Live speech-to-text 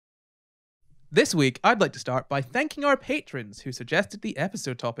This week, I'd like to start by thanking our patrons who suggested the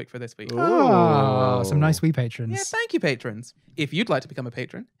episode topic for this week. Oh, some nice wee patrons. Yeah, thank you, patrons. If you'd like to become a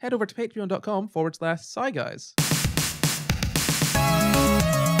patron, head over to patreon.com/SCI GUYS.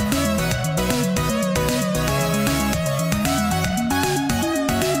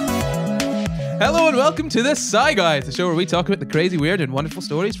 Hello and welcome to the SCI GUYS, the show where we talk about the crazy, weird, and wonderful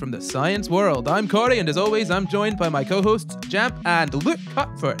stories from the science world. I'm Corey, and as always, I'm joined by my co-hosts, Jamp and Luke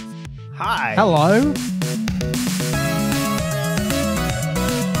Cutforth. Hi. Hello.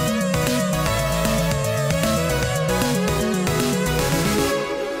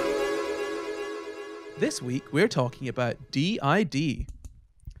 This week, we're talking about DID.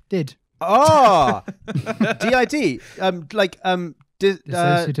 Did. Oh, DID.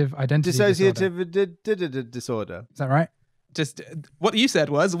 Dissociative Identity Disorder. Dissociative Disorder. Is that right? Just what you said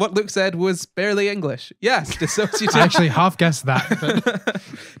was, what Luke said was barely English. Yes, dissociative. I actually half guessed that. But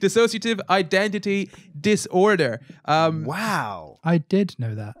Dissociative Identity Disorder. Wow. I did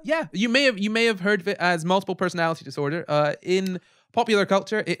know that. Yeah, you may have heard of it as multiple personality disorder. In popular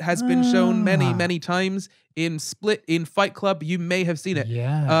culture, it has been shown many times. In Split, in Fight Club, you may have seen it.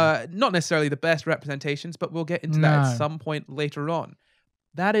 Yeah. Not necessarily the best representations, but we'll get into that at some point later on.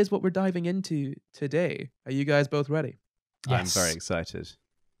 That is what we're diving into today. Are you guys both ready? Yes. I'm very excited.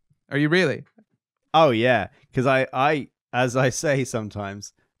 Are you really? Oh, yeah. Because I, as I say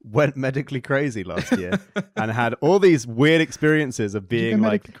sometimes, went medically crazy last year and had all these weird experiences of being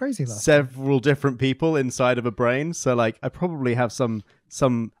like crazy several different people inside of a brain. So like I probably have some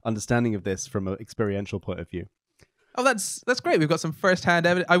understanding of this from an experiential point of view. Oh, that's great. We've got some first-hand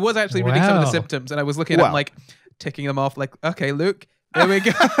evidence. I was actually reading some of the symptoms, and I was looking at them, like ticking them off. Like, okay, Luke, there we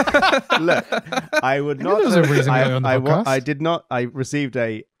go. Look, I would not. There was a reason we were on the podcast. I did not. I received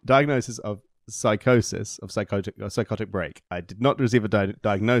a diagnosis of psychosis, of psychotic break. I did not receive a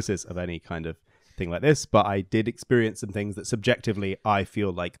diagnosis of any kind of thing like this, but I did experience some things that subjectively I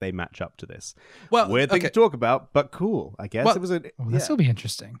feel like they match up to this. Well, weird thing to talk about, but cool. I guess it was a. This will be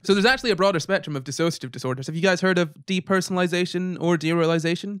interesting. So there's actually a broader spectrum of dissociative disorders. Have you guys heard of depersonalization or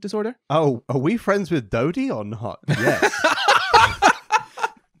derealization disorder? Oh, are we friends with Dodie or not? Yes.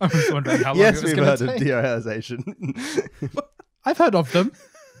 I was wondering how long yes, it was we've going to heard take. of derealization. I've heard of them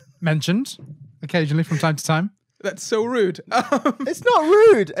mentioned occasionally from time to time. That's so rude. It's not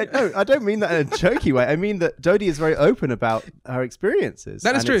rude. No, I don't mean that in a jokey way. I mean that Dodie is very open about her experiences.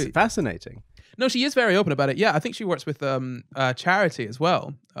 That is true. It's fascinating. No, she is very open about it. Yeah, I think she works with charity as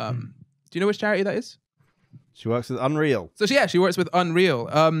well. Do you know which charity that is? She works with Unreal. So she works with Unreal.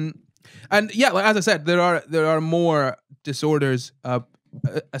 And yeah, like, as I said, there are more disorders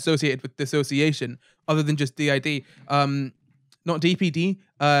associated with dissociation other than just DID. Not DPD,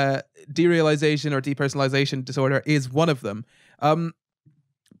 derealization or depersonalization disorder is one of them.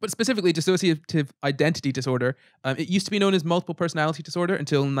 But specifically dissociative identity disorder, it used to be known as multiple personality disorder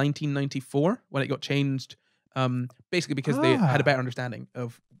until 1994 when it got changed, basically because they had a better understanding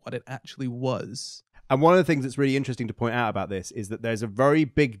of what it actually was. And one of the things that's really interesting to point out about this is that there's a very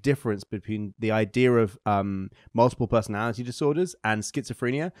big difference between the idea of multiple personality disorders and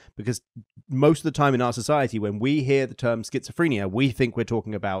schizophrenia, because most of the time in our society, when we hear the term schizophrenia, we think we're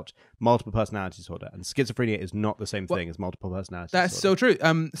talking about multiple personality disorder. And schizophrenia is not the same thing as multiple personality disorder. That's so true.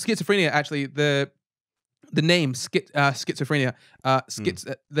 Schizophrenia, actually, the name schizophrenia,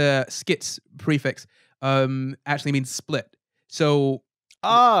 the schiz prefix actually means split. So...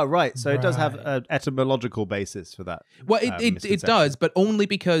 right. So it does have an etymological basis for that. Well, it does, but only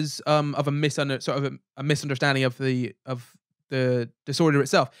because of a misunderstanding of the disorder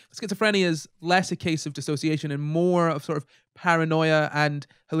itself. Schizophrenia is less a case of dissociation and more of sort of paranoia and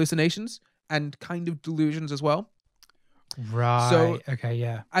hallucinations and kind of delusions as well. Right. So okay,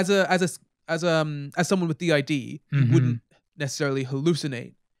 yeah. As someone with DID, you wouldn't necessarily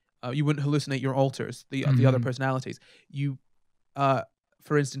hallucinate. You wouldn't hallucinate your alters, the other personalities. You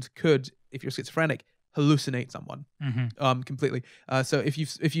for instance, could, if you're schizophrenic, hallucinate someone completely. So if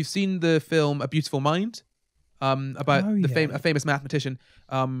you've seen the film A Beautiful Mind, about a famous mathematician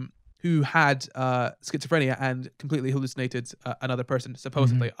who had schizophrenia and completely hallucinated another person,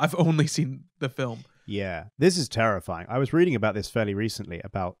 supposedly. I've only seen the film. Yeah, this is terrifying. I was reading about this fairly recently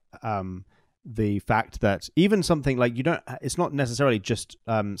about the fact that even something like it's not necessarily just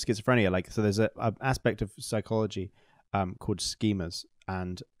schizophrenia. Like, so there's an aspect of psychology called schemas.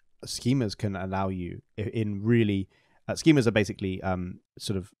 And schemas can allow you in really schemas are basically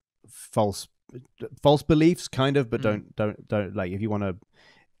sort of false beliefs, kind of, but don't like, if you want to,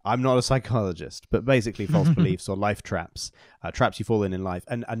 I'm not a psychologist, but basically false beliefs or life traps you fall in life,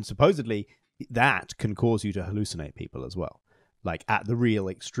 and supposedly that can cause you to hallucinate people as well. like at the real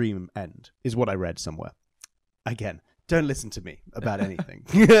extreme end, is what I read somewhere. Again, don't listen to me about anything.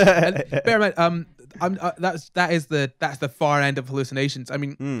 And bear in mind, that's the far end of hallucinations. I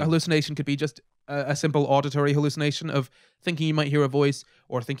mean, a hallucination could be just a simple auditory hallucination of thinking you might hear a voice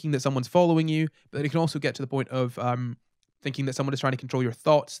or thinking that someone's following you, but it can also get to the point of thinking that someone is trying to control your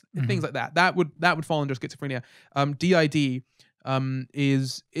thoughts, things like that. That would fall under schizophrenia. DID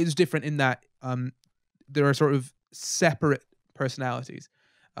is different in that there are sort of separate personalities.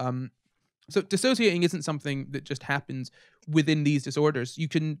 So dissociating isn't something that just happens within these disorders. You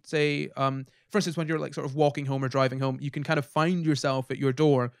can say, for instance, when you're like sort of walking home or driving home, you can kind of find yourself at your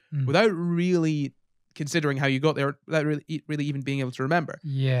door without really considering how you got there, without really even being able to remember.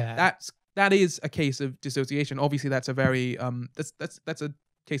 Yeah. That is a case of dissociation. Obviously, that's a very that's a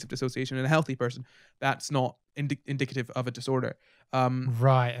case of dissociation in a healthy person. That's not indicative of a disorder.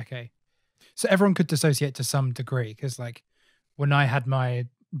 Right. Okay. So everyone could dissociate to some degree, because like when I had my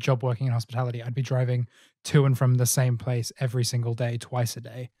job working in hospitality, I'd be driving to and from the same place every single day, twice a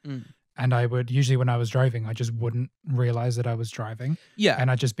day. And I would usually, when I was driving, I just wouldn't realize that I was driving. Yeah. And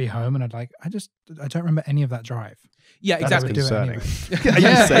I'd just be home and I don't remember any of that drive. Yeah, exactly. Concerning. Anyway.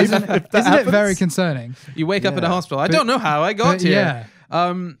 Yeah, isn't it very concerning? You wake up in a hospital. I don't know how I got here.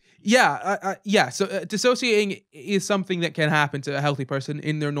 Yeah. So dissociating is something that can happen to a healthy person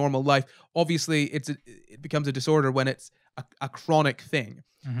in their normal life. Obviously, it becomes a disorder when it's a chronic thing.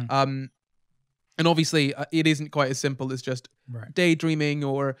 And obviously, it isn't quite as simple as just daydreaming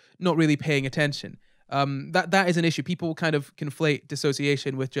or not really paying attention. That is an issue. People kind of conflate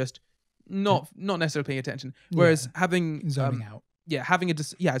dissociation with just not necessarily paying attention. Whereas having zoning out.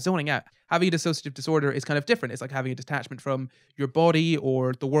 Zoning out. Having a dissociative disorder is kind of different. It's like having a detachment from your body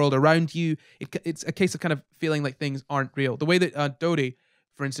or the world around you. It's a case of kind of feeling like things aren't real. The way that Dodie,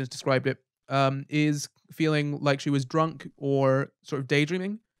 for instance, described it is feeling like she was drunk or sort of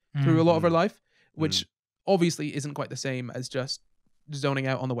daydreaming through a lot of her life, which obviously isn't quite the same as just zoning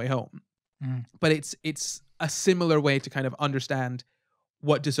out on the way home. But it's a similar way to kind of understand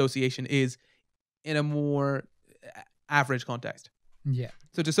what dissociation is in a more average context. Yeah.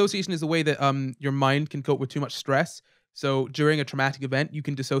 So dissociation is the way that your mind can cope with too much stress. So during a traumatic event, you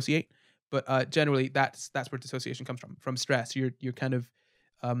can dissociate, but generally that's where dissociation comes from stress. You're kind of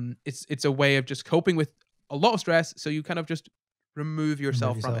it's a way of just coping with a lot of stress, so you kind of just remove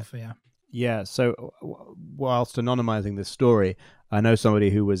yourself from it. Yeah, so whilst anonymizing this story, I know somebody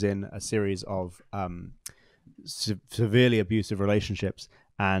who was in a series of severely abusive relationships,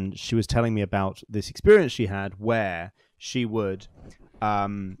 and she was telling me about this experience she had where she would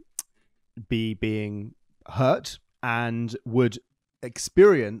be being hurt and would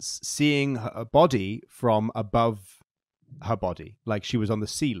experience seeing her body from above her body, like she was on the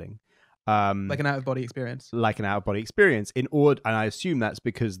ceiling. Like an out-of-body experience. And I assume that's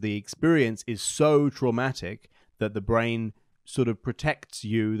because the experience is so traumatic that the brain sort of protects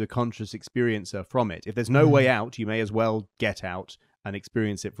you, the conscious experiencer, from it. If there's no way out, you may as well get out and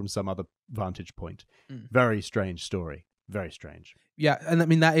experience it from some other vantage point. Very strange story. Very strange. Yeah, and I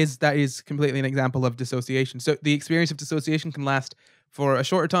mean that is completely an example of dissociation. So the experience of dissociation can last for a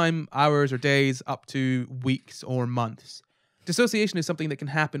shorter time, hours or days, up to weeks or months. Dissociation is something that can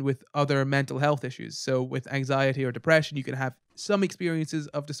happen with other mental health issues. So with anxiety or depression, you can have some experiences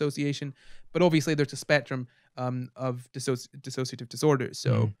of dissociation, but obviously there's a spectrum of dissociative disorders.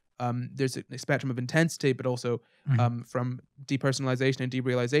 So there's a spectrum of intensity, but also from depersonalization and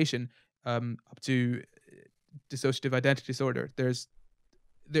derealization up to dissociative identity disorder. There's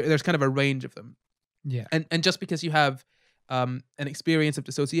kind of a range of them. Yeah. And just because you have an experience of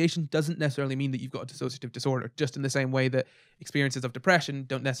dissociation doesn't necessarily mean that you've got a dissociative disorder, just in the same way that experiences of depression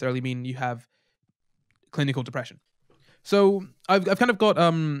don't necessarily mean you have clinical depression. So I've kind of got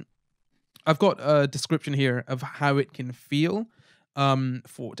I've got a description here of how it can feel to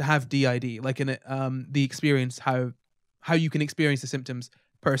have DID, like in the experience, how you can experience the symptoms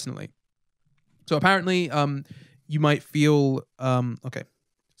personally. So apparently you might feel okay.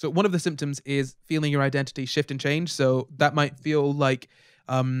 So one of the symptoms is feeling your identity shift and change. So that might feel like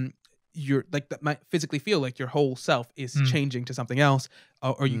that might physically feel like your whole self is changing to something else,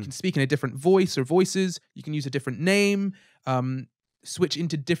 or you can speak in a different voice or voices. You can use a different name, switch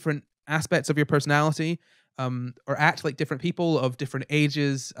into different aspects of your personality, or act like different people of different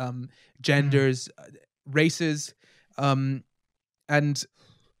ages, genders, races, and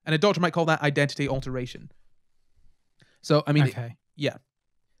a doctor might call that identity alteration. So I mean, yeah.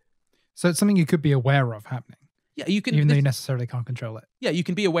 So it's something you could be aware of happening. Yeah, you can, even though you necessarily can't control it. Yeah, you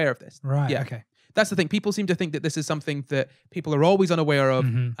can be aware of this. Right. Yeah. Okay. That's the thing. People seem to think that this is something that people are always unaware of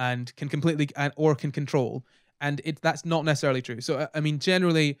and can completely or can control. and that's not necessarily true. So I mean,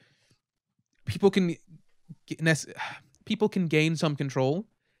 generally, people can gain some control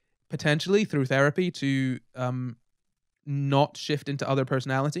potentially through therapy to not shift into other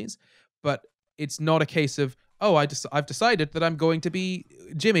personalities, but it's not a case of, oh, I've decided that I'm going to be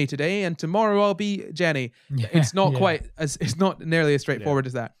Jimmy today and tomorrow I'll be Jenny. Yeah, It's not yeah. quite as, it's not nearly as straightforward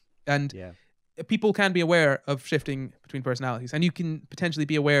as that. And Yeah. people can be aware of shifting between personalities, and you can potentially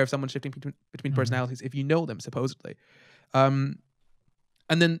be aware of someone shifting between personalities if you know them, supposedly. And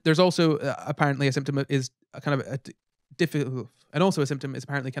then there's also apparently a symptom is a kind of a difficult, and also a symptom is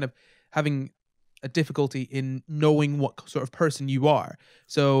apparently kind of having a difficulty in knowing what sort of person you are.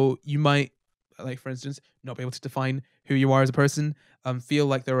 So you might, like for instance, not be able to define who you are as a person, feel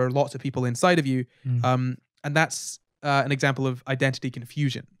like there are lots of people inside of you, and that's an example of identity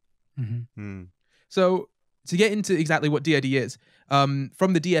confusion. So to get into exactly what DID is,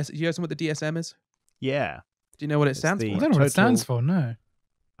 from the DS, do you know what the DSM is? Yeah. Do you know what it It's stands the- for? I don't know what it Total- stands for. No.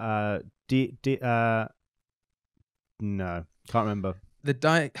 No, can't remember.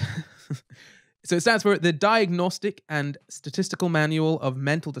 So it stands for the Diagnostic and Statistical Manual of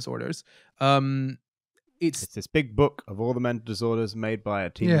Mental Disorders. It's this big book of all the mental disorders made by a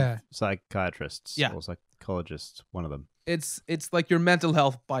team Yeah. of psychiatrists Yeah. or psychologists, one of them. it's like your mental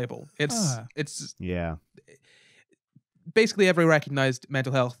health Bible. It's Yeah. basically every recognized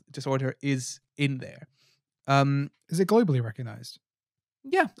mental health disorder is in there. Is it globally recognized?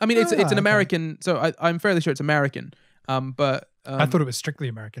 Yeah, I mean it's an okay. American, so I'm fairly sure it's American. But I thought it was strictly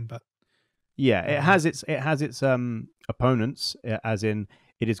American, but Yeah, it has its opponents, as in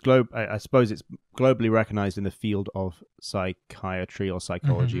it is I suppose it's globally recognized in the field of psychiatry or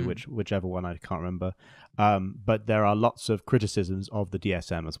psychology, whichever one, I can't remember. But there are lots of criticisms of the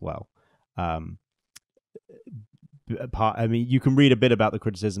DSM as well. I mean, you can read a bit about the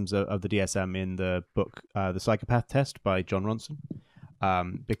criticisms of the DSM in the book "The Psychopath Test" by John Ronson,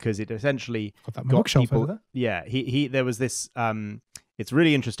 because it essentially got that on my bookshelf over there. Yeah, he there was this. It's a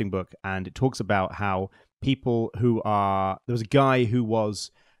really interesting book, and it talks about how people there was a guy who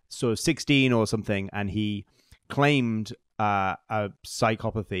was sort of 16 or something, and he claimed a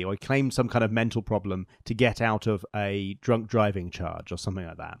psychopathy, or he claimed some kind of mental problem to get out of a drunk driving charge or something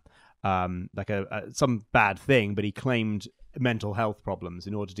like that. Like some bad thing, but he claimed mental health problems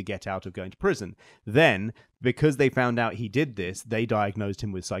in order to get out of going to prison. Then, because they found out he did this, they diagnosed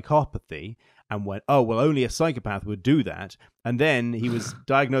him with psychopathy and went, oh, well, only a psychopath would do that. And then he was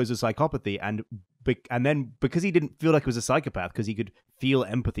diagnosed with psychopathy, and then because he didn't feel like he was a psychopath, because he could feel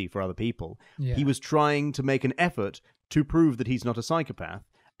empathy for other people, he was trying to make an effort to prove that he's not a psychopath.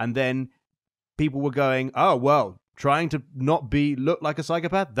 And then people were going, oh, well, trying to not look like a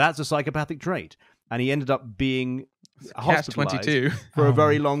psychopath, that's a psychopathic trait. And he ended up being hospitalized Catch-22 for a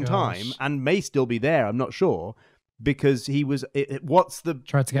very my long gosh. time, and may still be there, I'm not sure, because he was what's the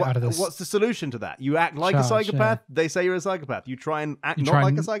Tried to get out of this. what's the solution to that? You act like a Charge, psychopath, they say you're a psychopath. You try and act You not try like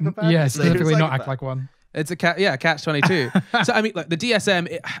and- a psychopath, Yeah, they say you're a specifically not act psychopath. like one. it's a catch-22. So I mean, like the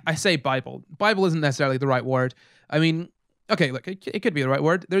DSM, I say Bible. Bible isn't necessarily the right word. I mean, okay, look, it could be the right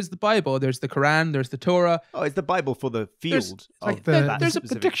word. There's the Bible, there's the Quran, there's the Torah. Oh, it's the Bible for the field. like, of there's that a- the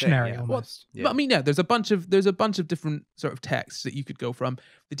specific dictionary thing, yeah. almost. Yeah. But I mean, yeah, there's a bunch of different sort of texts that you could go from.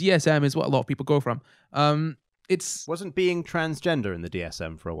 The DSM is what a lot of people go from. It's Wasn't being transgender in the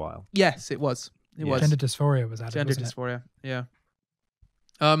DSM for a while? yes, it was. It was Gender dysphoria was added. gender wasn't it? dysphoria. Yeah.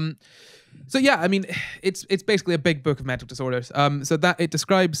 So yeah, I mean, it's basically a big book of mental disorders. So that it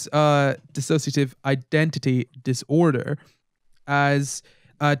describes dissociative identity disorder as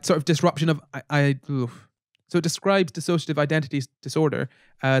a sort of disruption of So it describes dissociative identity disorder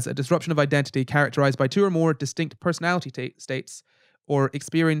as a disruption of identity characterized by two or more distinct personality states or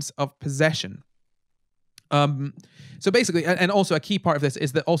experience of possession. So basically, and also a key part of this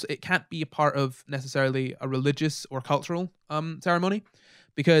is that also it can't be a part of necessarily a religious or cultural ceremony,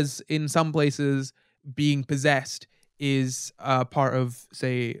 because in some places being possessed is part of,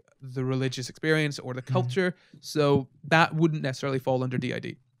 say, the religious experience or the culture. So that wouldn't necessarily fall under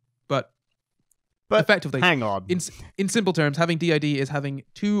DID. But effectively, hang on. in simple terms, having DID is having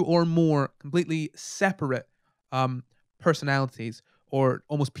two or more completely separate personalities or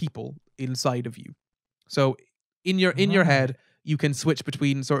almost people inside of you. So in your head, you can switch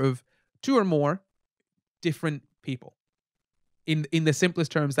between sort of two or more different people. In the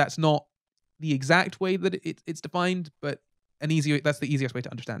simplest terms, that's not the exact way that it's defined, but that's the easiest way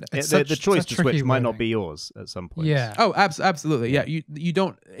to understand it. The such choice to switch tricky might not wording. be yours at some point. Yeah. Oh, absolutely. Yeah, you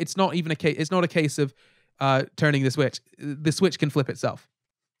don't. It's not even a case. It's not a case of turning the switch. The switch can flip itself.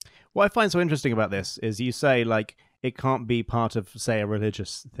 What I find so interesting about this is you say, like, it can't be part of, say, a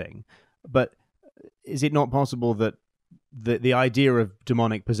religious thing, but is it not possible that the idea of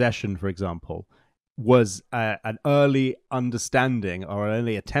demonic possession, for example, was an early understanding or an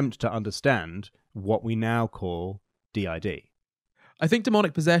early attempt to understand what we now call DID? I think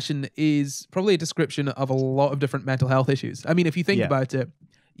demonic possession is probably a description of a lot of different mental health issues. I mean, if you think about it,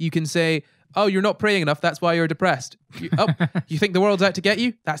 you can say, oh, you're not praying enough, that's why you're depressed. You think the world's out to get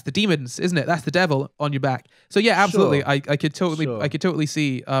you? That's the demons, isn't it? That's the devil on your back. So yeah, absolutely. Sure. I could totally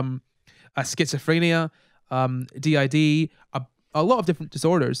see a schizophrenia, DID, a lot of different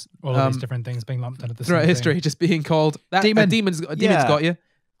disorders. All of these different things being lumped under the throughout history, just being called that. Demons got you.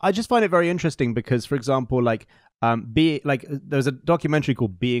 I just find it very interesting because, for example, there's a documentary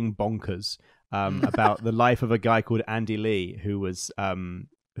called Being Bonkers about the life of a guy called Andy Lee who was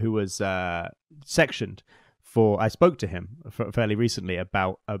sectioned for. I spoke to him fairly recently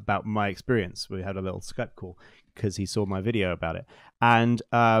about my experience. We had a little Skype call because he saw my video about it, and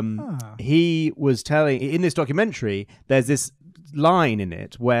he was telling in this documentary. There's this line in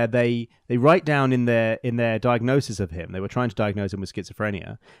it where they write down in their diagnosis of him. They were trying to diagnose him with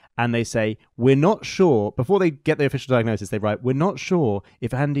schizophrenia, and they say, we're not sure, before they get the official diagnosis, they write, we're not sure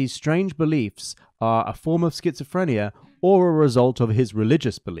if Andy's strange beliefs are a form of schizophrenia or a result of his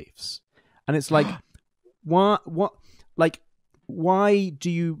religious beliefs. And it's like, why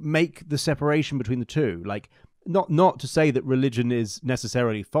do you make the separation between the two? Like, not to say that religion is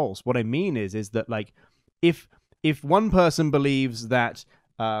necessarily false. What I mean is that, like, if one person believes that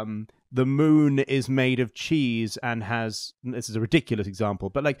the moon is made of cheese and has, this is a ridiculous example,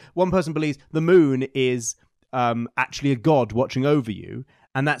 but like one person believes the moon is actually a god watching over you,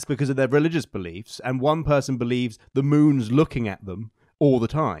 and that's because of their religious beliefs, and one person believes the moon's looking at them all the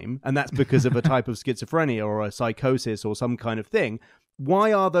time, and that's because of a type of schizophrenia or a psychosis or some kind of thing.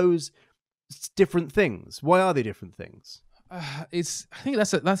 Why are those different things? Why are they different things? I think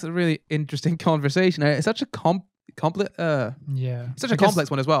that's a really interesting conversation. It's such a complex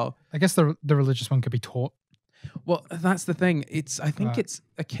one as well. I guess the religious one could be taught. Well, that's the thing. I think it's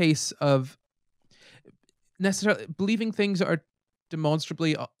a case of necessarily believing things that are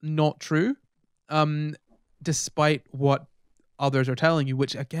demonstrably not true, despite what others are telling you,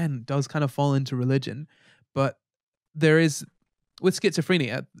 which again does kind of fall into religion. But there is, with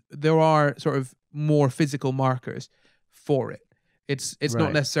schizophrenia, there are sort of more physical markers for it. It's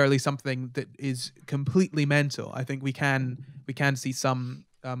not necessarily something that is completely mental. I think we can see some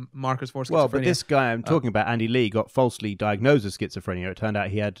markers for schizophrenia. Well, but this guy I'm talking about, Andy Lee, got falsely diagnosed with schizophrenia. It turned out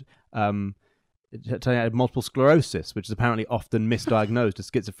he had multiple sclerosis, which is apparently often misdiagnosed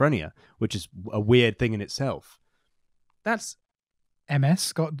as schizophrenia, which is a weird thing in itself. That's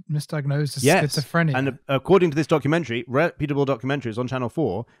MS got misdiagnosed as schizophrenia. And according to this documentary, reputable documentaries on Channel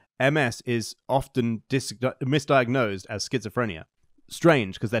 4, MS is often misdiagnosed as schizophrenia.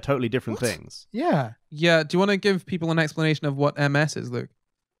 Strange, because they're totally different things. Yeah. Yeah. Do you want to give people an explanation of what MS is, Luke?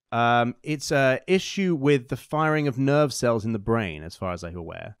 It's an issue with the firing of nerve cells in the brain, as far as I'm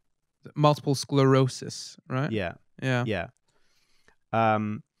aware. Multiple sclerosis, right? Yeah. Yeah.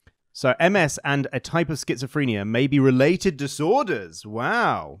 So MS and a type of schizophrenia may be related disorders.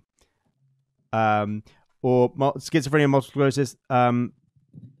 Wow. Or schizophrenia and multiple sclerosis.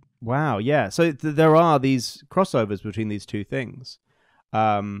 Wow, yeah. So there are these crossovers between these two things.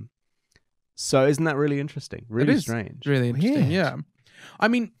 So isn't that really interesting? Really strange. Really interesting, yeah. I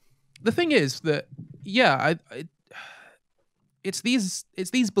mean, the thing is that, it's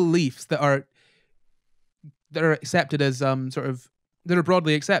these beliefs that are accepted as that are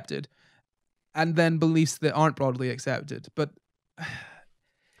broadly accepted, and then beliefs that aren't broadly accepted. But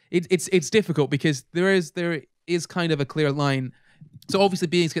it's difficult because there is kind of a clear line. So obviously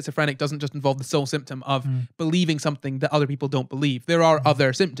being schizophrenic doesn't just involve the sole symptom of believing something that other people don't believe. There are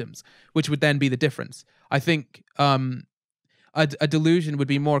other symptoms, which would then be the difference. I think a delusion would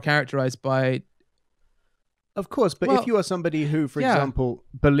be more characterized by... Of course, but if you are somebody who, for example,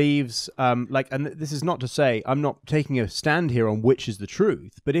 believes, and this is not to say, I'm not taking a stand here on which is the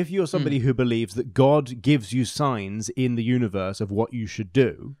truth, but if you're somebody who believes that God gives you signs in the universe of what you should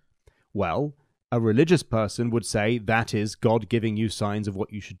do, well, a religious person would say that is God giving you signs of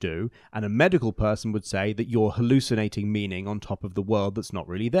what you should do, and a medical person would say that you're hallucinating meaning on top of the world that's not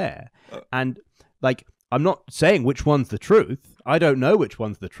really there. And, I'm not saying which one's the truth. I don't know which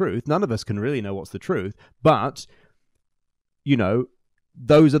one's the truth. None of us can really know what's the truth. But,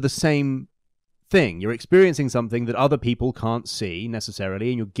 those are the same thing. You're experiencing something that other people can't see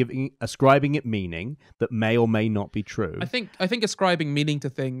necessarily, and you're ascribing it meaning that may or may not be true. I think ascribing meaning to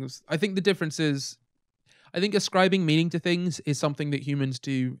things, I think the difference is, I think ascribing meaning to things is something that humans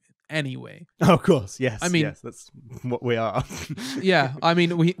do anyway. Oh, of course, yes. I mean- yes, that's what we are. Yeah, I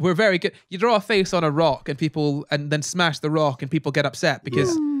mean, we're very good. You draw a face on a rock and then smash the rock, and people get upset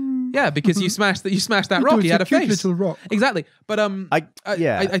because because you smashed that rock. He had a cute face. little rock. Exactly, but I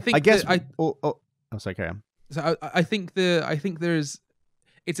think I guess. that Sorry, carry on. So I think there's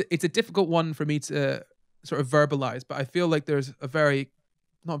it's a difficult one for me to sort of verbalize, but I feel like there's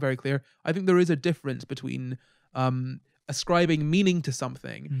not very clear. I think there is a difference between ascribing meaning to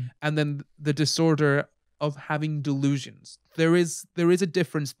something and then the disorder of having delusions. There is a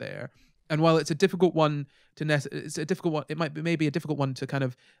difference there, and while it's a difficult one it might be maybe a difficult one to kind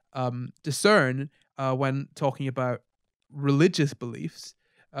of discern when talking about religious beliefs.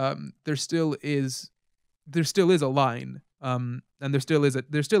 There still is a line, and there still is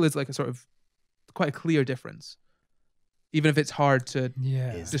like a sort of quite a clear difference, even if it's hard to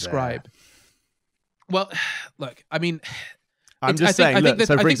describe. Well, look, I mean, I'm just saying.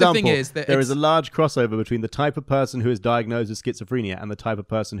 So, for example, the thing is that there is a large crossover between the type of person who is diagnosed with schizophrenia and the type of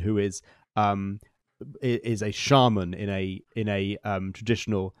person who is a shaman in a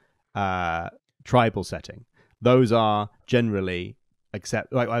traditional tribal setting. Those are generally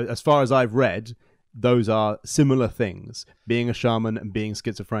as far as I've read, those are similar things. Being a shaman and being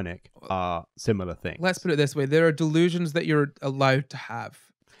schizophrenic are similar things. Let's put it this way: there are delusions that you're allowed to have.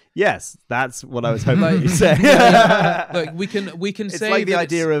 Yes, that's what I was hoping you'd say. Look, we can It's say like the that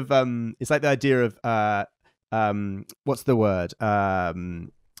idea of what's the word?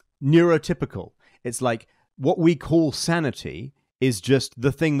 Neurotypical. It's like what we call sanity is just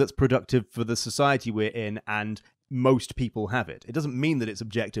the thing that's productive for the society we're in, and most people have it. It doesn't mean that it's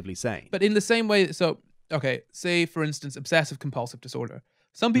objectively sane. But in the same way, so, okay, say, for instance, obsessive compulsive disorder.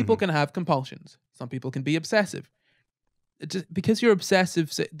 Some people can have compulsions. Some people can be obsessive. Just because you're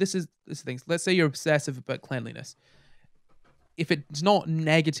obsessive, this is things. Let's say you're obsessive about cleanliness. If it's not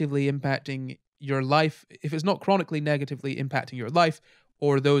negatively impacting your life, if it's not chronically negatively impacting your life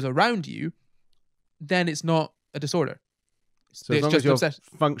or those around you, then it's not a disorder. So as It's long just as you're obsession.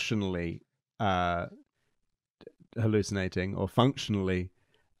 functionally hallucinating or functionally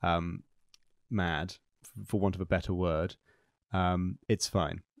mad, for want of a better word, it's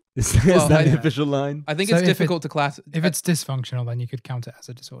fine. Is that the official line? I think So it's if difficult to class. If it's dysfunctional, then you could count it as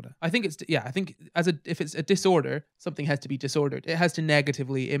a disorder. I think if it's a disorder, something has to be disordered. It has to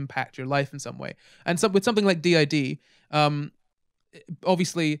negatively impact your life in some way. And with something like DID,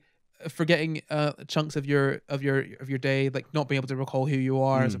 obviously forgetting chunks of your day, like not being able to recall who you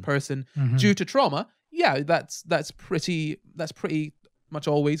are as a person due to trauma, that's pretty much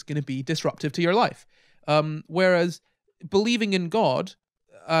always going to be disruptive to your life. Whereas believing in God,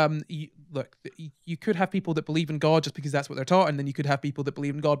 you could have people that believe in God just because that's what they're taught, and then you could have people that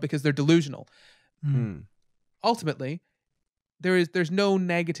believe in God because they're delusional. Ultimately, there's no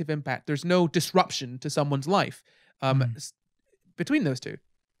negative impact. There's no disruption to someone's life between those two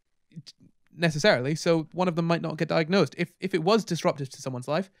necessarily. So one of them might not get diagnosed. If it was disruptive to someone's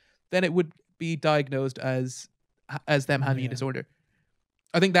life, then it would be diagnosed as them having a disorder.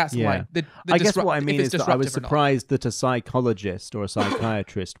 I think that's the line. I guess what I mean is that I was surprised that a psychologist or a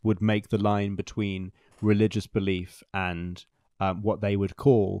psychiatrist would make the line between religious belief and what they would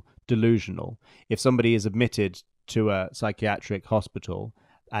call delusional. If somebody is admitted to a psychiatric hospital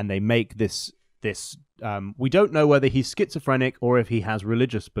and they make this we don't know whether he's schizophrenic or if he has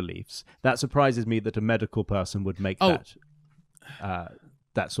religious beliefs. That surprises me that a medical person would make that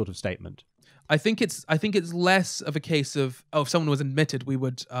sort of statement. I think it's less of a case of if someone was admitted, we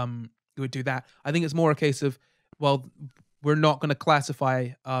would do that. I think it's more a case of, well, we're not going to classify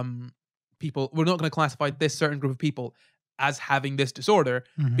people. We're not going to classify this certain group of people as having this disorder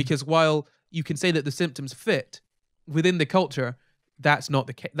because while you can say that the symptoms fit within the culture, that's not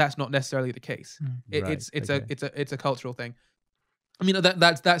necessarily the case. It's a cultural thing. I mean,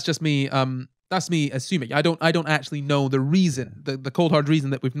 that's just me. That's me assuming. I don't actually know the reason, the cold hard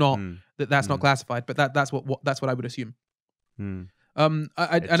reason that we've not that's not classified. But that's what I would assume.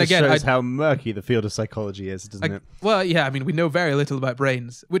 It shows how murky the field of psychology is, doesn't it? Well, yeah. I mean, we know very little about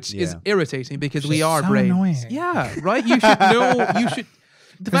brains, which is irritating because we are so brains. annoying. Yeah, right. You should know. You should.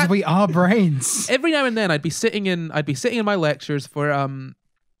 Because we are brains. Every now and then, I'd be sitting in my lectures for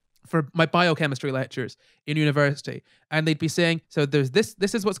my biochemistry lectures in university, and they'd be saying, so there's this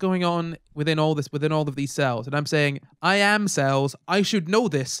is what's going on within all of these cells, and I'm saying, I am cells, I should know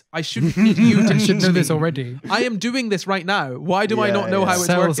this, I shouldn't need you to should know teach this me. already. I am doing this right now. Why do I not know how it's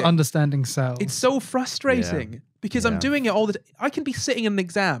cells working? Understanding cells. It's so frustrating because I'm doing it all the I can be sitting in an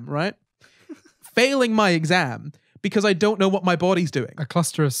exam, right? Failing my exam because I don't know what my body's doing. A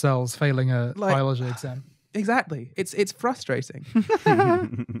cluster of cells failing a biology exam. Exactly. It's frustrating.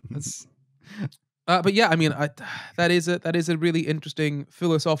 That's But yeah, I mean, that is a really interesting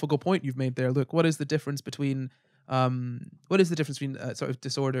philosophical point you've made there. Look, what is the difference between sort of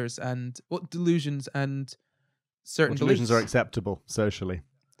disorders and delusions and certain delusions beliefs? are acceptable socially.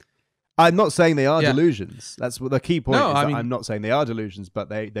 I'm not saying they are delusions. That's what the key point is. I mean, I'm not saying they are delusions, but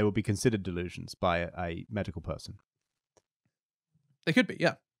they will be considered delusions by a medical person. They could be,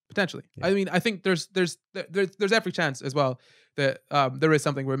 yeah, potentially. Yeah. I mean, I think there's every chance as well that there is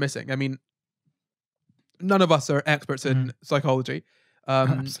something we're missing. I mean, none of us are experts in psychology.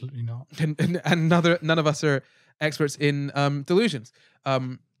 absolutely not. And none of us are experts in delusions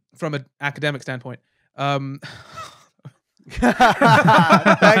from an academic standpoint. Thanks for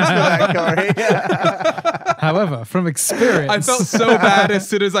that, Corey. However, from experience, I felt so bad as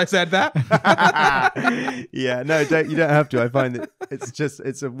soon as I said that. Yeah, no, you don't have to. I find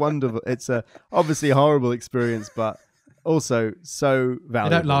it's a wonderful, it's a obviously horrible experience, but also so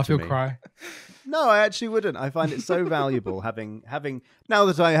valuable. You don't laugh, to you'll me. cry. No, I actually wouldn't. I find it so valuable having now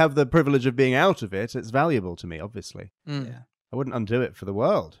that I have the privilege of being out of it. It's valuable to me, obviously. Yeah. I wouldn't undo it for the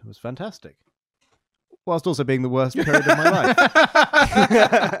world. It was fantastic. Whilst also being the worst period of my life.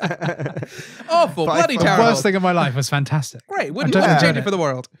 Awful, bloody The terrible. worst thing of my life was fantastic. Great, wouldn't I don't change regret it for the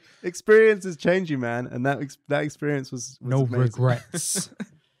world. Experiences change you, man, and that experience was No amazing. regrets.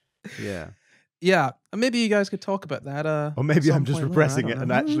 Yeah. Yeah, maybe you guys could talk about that. Or maybe some I'm just point repressing later, it, I and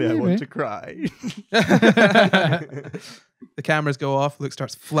don't actually I Maybe. want to cry. The cameras go off. Luke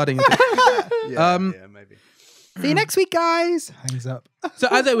starts flooding. Yeah, maybe. See you next week, guys. Hangs up. So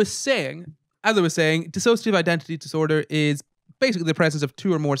as I was saying, dissociative identity disorder is basically the presence of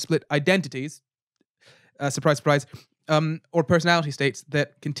two or more split identities. Surprise, surprise. Or personality states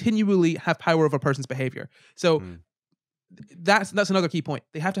that continually have power over a person's behavior. So that's another key point.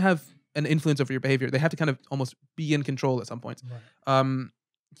 They have to have an influence over your behavior. They have to kind of almost be in control at some points. Right.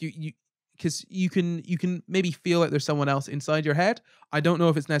 Because you can maybe feel like there's someone else inside your head. I don't know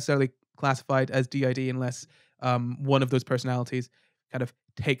if it's necessarily classified as DID unless one of those personalities kind of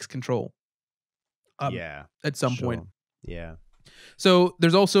takes control. At some point. Yeah. So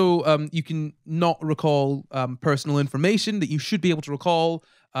there's also you can not recall personal information that you should be able to recall,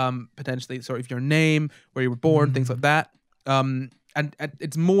 potentially sort of your name, where you were born, things like that. And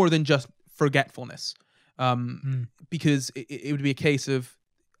it's more than just forgetfulness, because it would be a case of,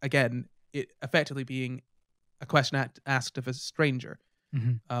 again, it effectively being a question asked of a stranger,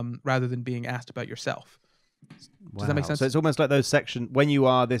 rather than being asked about yourself. Does that make sense? So it's almost like those sections, when you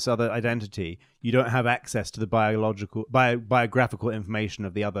are this other identity, you don't have access to the biographical information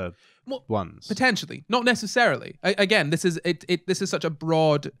of the other ones. Potentially, not necessarily. Again, this is this is such a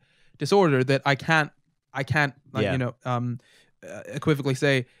broad disorder that I can't equivocally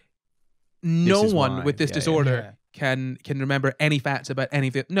say no one with this disorder can remember any facts about any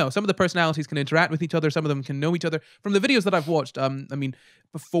of it. No, some of the personalities can interact with each other. Some of them can know each other. From the videos that I've watched, I mean,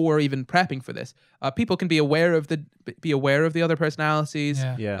 before even prepping for this, people can be aware of the other personalities.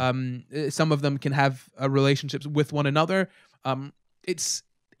 Some of them can have relationships with one another. It's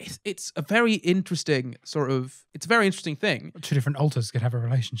a very interesting it's a very interesting thing. Two different alters could have a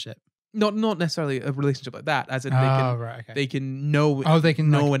relationship. Not necessarily a relationship like that, as in they can know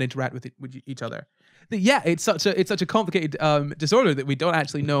and interact with each other. Yeah, it's such a complicated disorder that we don't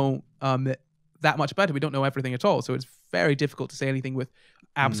actually know that much about it. We don't know everything at all, so it's very difficult to say anything with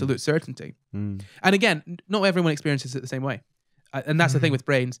absolute certainty. And again, not everyone experiences it the same way, and that's the thing with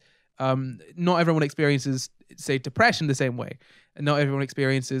brains. Not everyone experiences, say, depression the same way, and not everyone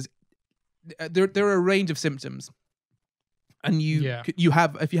experiences. There are a range of symptoms. And if you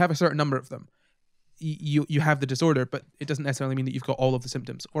have a certain number of them, you have the disorder, but it doesn't necessarily mean that you've got all of the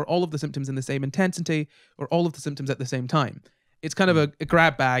symptoms, or all of the symptoms in the same intensity, or all of the symptoms at the same time. It's kind of a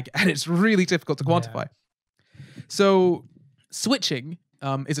grab bag, and it's really difficult to quantify. So switching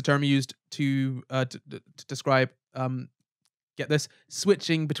is a term used to describe, get this,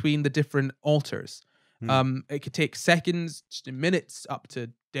 switching between the different alters. It could take seconds, minutes, up to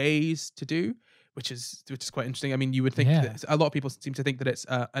days to do. Which is quite interesting. I mean, you would think that a lot of people seem to think that it's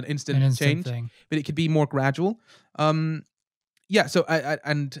an instant change, but it could be more gradual. So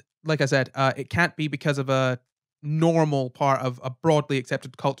and like I said, it can't be because of a normal part of a broadly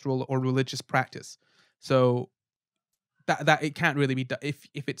accepted cultural or religious practice. So that it can't really be done. If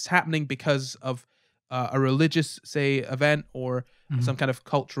it's happening because of a religious, say, event or some kind of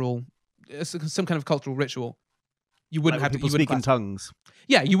cultural ritual, you wouldn't have people to speak in tongues.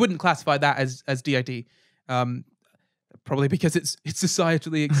 Yeah, you wouldn't classify that as DID, probably because it's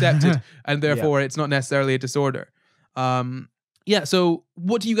societally accepted and therefore it's not necessarily a disorder. Yeah. So,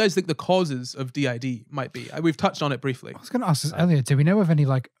 what do you guys think the causes of DID might be? We've touched on it briefly. I was going to ask this earlier. Do we know of any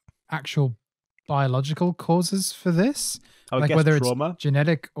like actual biological causes for this? I would Like guess whether trauma. it's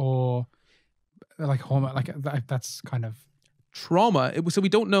genetic or like hormone, like that's kind of Trauma. So we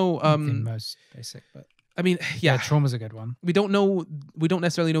don't know. the most basic, but I mean, yeah, yeah, trauma's a good one. we don't know. We don't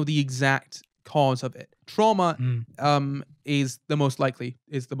necessarily know the exact cause of it. Trauma, is the most likely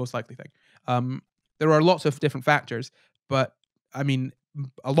thing. There are lots of different factors, but I mean,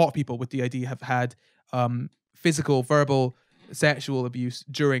 a lot of people with DID have had physical, verbal, sexual abuse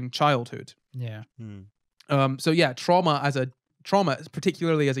during childhood. Yeah. So yeah, trauma,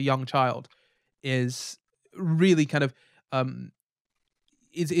 particularly as a young child, is really kind of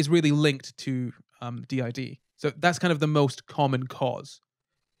is really linked to DID. So that's kind of the most common cause.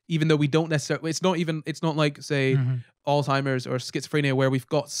 Even though we don't necessarily, it's not like say Alzheimer's or schizophrenia where we've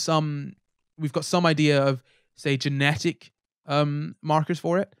got some idea of say genetic markers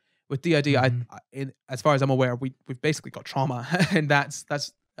for it. With DID, as far as I'm aware, we've basically got trauma, and that's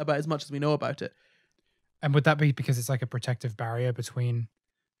about as much as we know about it. And would that be because it's like a protective barrier between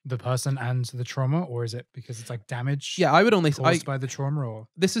the person and the trauma, or is it because it's like damage? Yeah, I would only caused by the trauma, or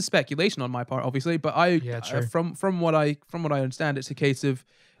this is speculation on my part, obviously, but true. From what I understand, it's a case of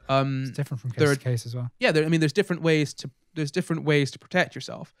it's different from case to case as well. Yeah, there's different ways to protect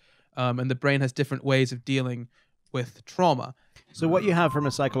yourself, and the brain has different ways of dealing with trauma. So what you have from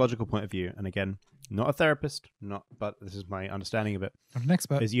a psychological point of view, and again, not a therapist, but this is my understanding of it, Not an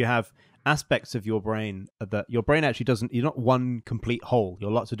expert. is you have aspects of your brain that your brain actually doesn't. You're not one complete whole.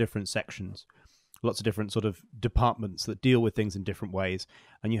 You're lots of different sections, lots of different sort of departments that deal with things in different ways.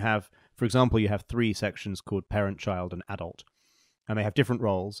 And you have, for example, you have 3 sections called parent, child, and adult, and they have different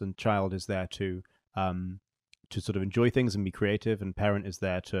roles. And child is there to sort of enjoy things and be creative, and parent is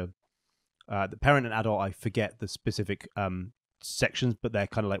there to the parent and adult. I forget the specific sections, but they're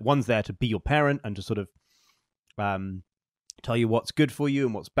kind of like one's there to be your parent and to sort of tell you what's good for you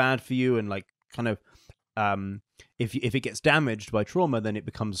and what's bad for you, and like kind of if it gets damaged by trauma, then it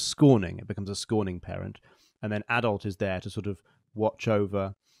becomes scorning. It becomes a scorning parent. And then adult is there to sort of watch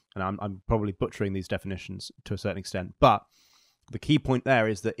over. And I'm probably butchering these definitions to a certain extent, but the key point there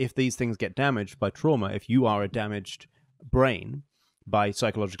is that if these things get damaged by trauma, if you are a damaged brain by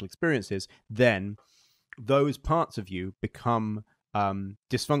psychological experiences, then those parts of you become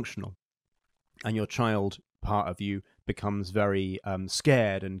dysfunctional, and your child part of you becomes very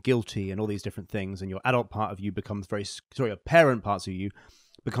scared and guilty and all these different things, and your adult part of you becomes your parent parts of you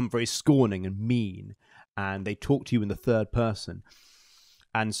become very scorning and mean, and they talk to you in the third person.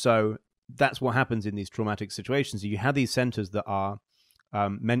 And so that's what happens in these traumatic situations. You have these centers that are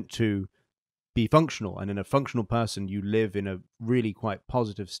meant to be functional, and in a functional person you live in a really quite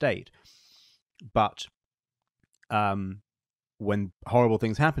positive state, but when horrible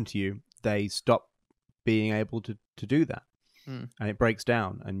things happen to you, they stop being able to do that, and it breaks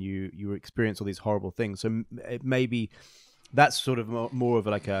down, and you experience all these horrible things. So it maybe that's sort of more of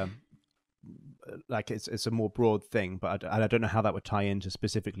it's a more broad thing, but I don't know how that would tie into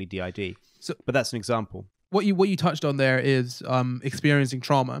specifically DID. So, but that's an example. What you touched on there is experiencing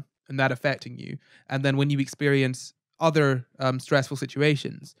trauma and that affecting you, and then when you experience other stressful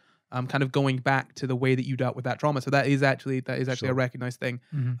situations, kind of going back to the way that you dealt with that trauma. So that is actually sure. A recognized thing.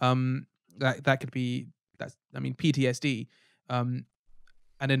 That could be PTSD, an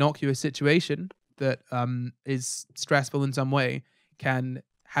innocuous situation that is stressful in some way can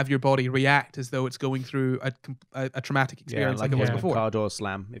have your body react as though it's going through a traumatic experience like it was before. Car door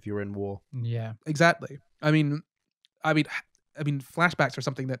slam if you're in war. Yeah, exactly. I mean, flashbacks are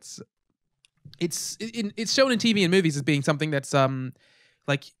something that's it's shown in TV and movies as being something that's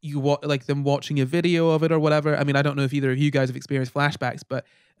like like them watching a video of it or whatever. I mean, I don't know if either of you guys have experienced flashbacks, but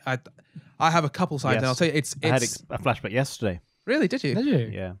I have a couple sides, and I'll say I had a flashback yesterday. Really? Did you? Did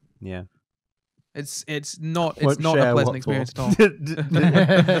you? Yeah. It's not a pleasant experience at all.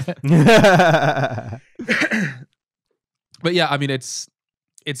 But yeah, I mean, it's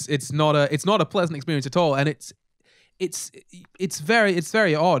not a pleasant experience at all, and it's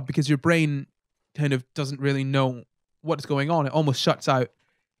very odd because your brain kind of doesn't really know what's going on. It almost shuts out.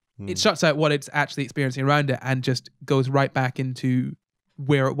 It shuts out what it's actually experiencing around it and just goes right back into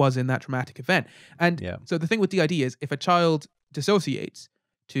where it was in that traumatic event. And so the thing with DID is if a child dissociates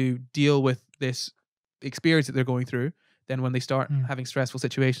to deal with this experience that they're going through, then when they start having stressful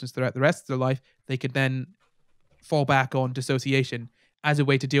situations throughout the rest of their life, they could then fall back on dissociation as a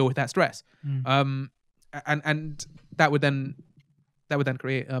way to deal with that stress. And that would then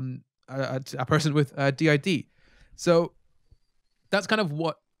create a person with DID. So that's kind of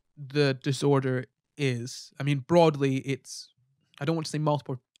what the disorder is. I mean, broadly, it's I don't want to say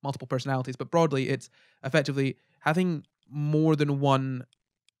multiple personalities, but broadly, it's effectively having more than one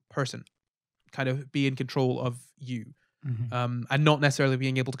person kind of be in control of you, and not necessarily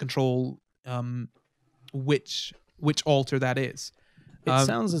being able to control which alter that is. It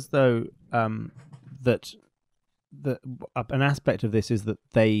sounds as though that an aspect of this is that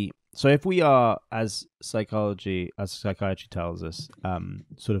they. So if we are, as psychiatry tells us,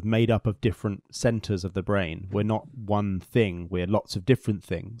 sort of made up of different centers of the brain, we're not one thing. We're lots of different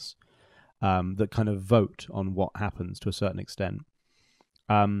things that kind of vote on what happens to a certain extent.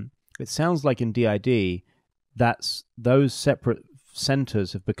 It sounds like in DID, those separate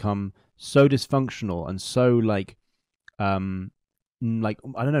centers have become so dysfunctional and so like I don't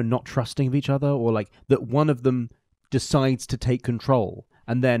know, not trusting of each other, or like that one of them decides to take control,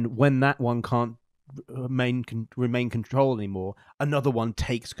 and then when that one can't remain control anymore, another one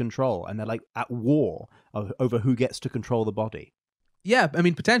takes control, and they're like at war over who gets to control the body. Yeah, I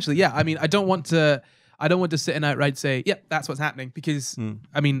mean, potentially, yeah. I mean, I don't want to sit and outright say, "Yep, that's what's happening," because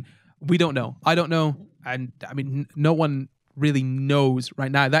I mean, we don't know. I don't know, and I mean, no one really knows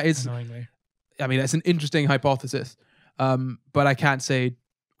right now. That is, Annoyingly. I mean, that's an interesting hypothesis, but I can't say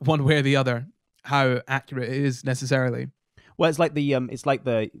one way or the other how accurate it is necessarily. Well, it's like the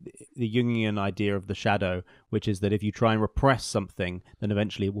Jungian idea of the shadow, which is that if you try and repress something, then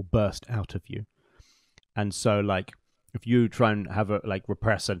eventually it will burst out of you. And so, like, if you try and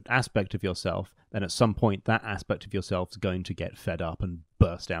repress an aspect of yourself, then at some point that aspect of yourself is going to get fed up and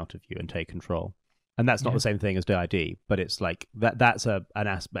burst out of you and take control. And that's not the same thing as DID, but it's like that's an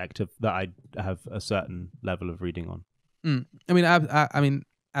aspect of that I have a certain level of reading on. I mean,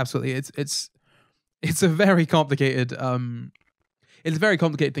 absolutely. It's a very complicated it's a very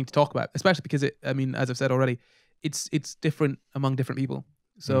complicated thing to talk about, especially because as I've said already, it's different among different people.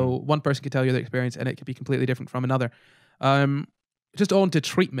 So one person could tell you their experience and it could be completely different from another. Just on to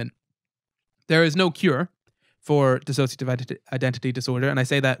treatment. There is no cure for dissociative identity disorder, and I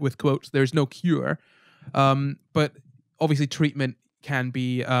say that with quotes. There's no cure, but obviously treatment can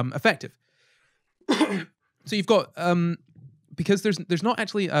be effective. So you've got because there's not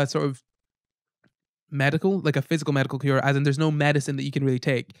actually a sort of medical, like a physical medical cure, as in there's no medicine that you can really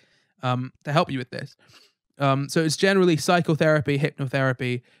take to help you with this. So it's generally psychotherapy,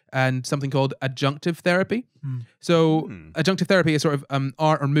 hypnotherapy, and something called adjunctive therapy. So adjunctive therapy is sort of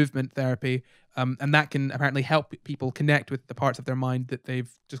art or movement therapy, and that can apparently help people connect with the parts of their mind that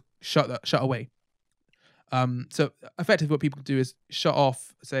they've just shut away. So effectively, what people do is shut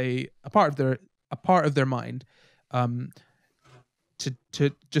off, say, a part of their mind,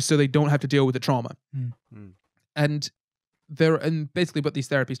 to just so they don't have to deal with the trauma. And basically what these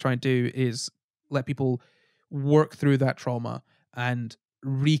therapies try and do is let people work through that trauma and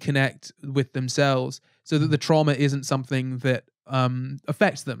reconnect with themselves, so that the trauma isn't something that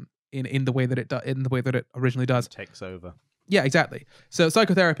affects them in the way that it originally does. It takes over. Yeah, exactly. So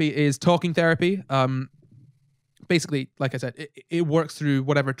psychotherapy is talking therapy. Basically, like I said, it works through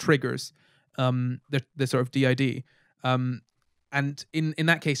whatever triggers the sort of DID. And in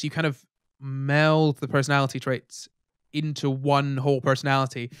that case, you kind of meld the personality traits into one whole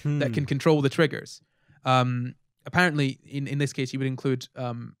personality that can control the triggers. Apparently, in this case, you would include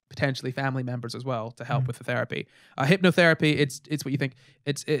potentially family members as well to help with the therapy. Hypnotherapy, it's what you think.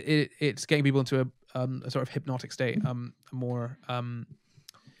 It's getting people into a sort of hypnotic state, a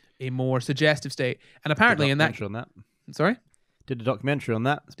more suggestive state. And apparently, in that, on that. Sorry, did a documentary on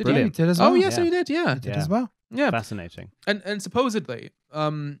that. It's did brilliant. You did as well. Oh yes, you did. Yeah, You did as well. Yeah, Fascinating. And supposedly,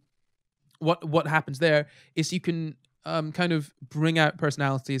 what happens there is you can kind of bring out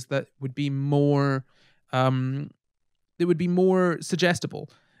personalities that would be more suggestible.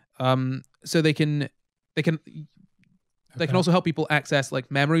 So they can also help people access like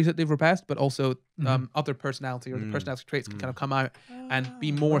memories that they've repressed, but also other personality or the personality traits can kind of come out and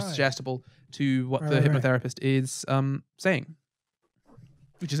be more suggestible to what the hypnotherapist is saying,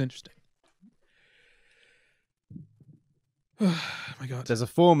 which is interesting. Oh my God. There's a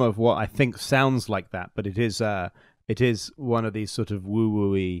form of what I think sounds like that, but it is one of these sort of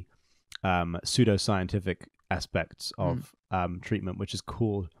woo-woo-y pseudoscientific aspects of treatment, which is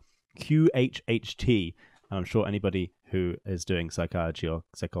called QHHT. And I'm sure anybody who is doing psychiatry or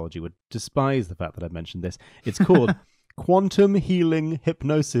psychology would despise the fact that I've mentioned this. It's called quantum healing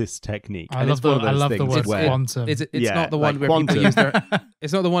hypnosis technique. I love the word quantum. It's not the one where people use their.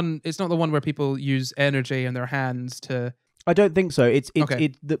 It's not the one where people use energy in their hands to. I don't think so.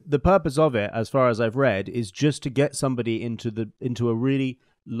 Okay. The purpose of it, as far as I've read, is just to get somebody into a really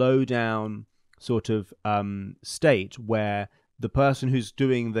low down sort of state where the person who's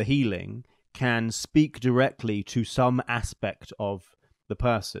doing the healing can speak directly to some aspect of the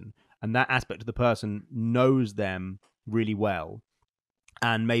person, and that aspect of the person knows them really well,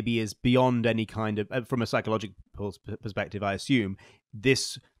 and maybe is beyond any kind of, from a psychological perspective, I assume,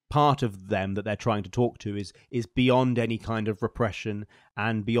 this part of them that they're trying to talk to is beyond any kind of repression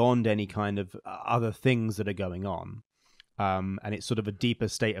and beyond any kind of other things that are going on. And it's sort of a deeper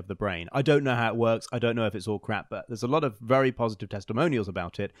state of the brain. I don't know how it works. I don't know if it's all crap, but there's a lot of very positive testimonials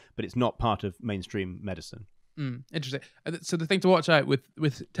about it, but it's not part of mainstream medicine. Interesting. So the thing to watch out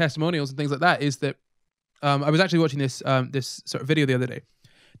with testimonials and things like that is that I was actually watching this sort of video the other day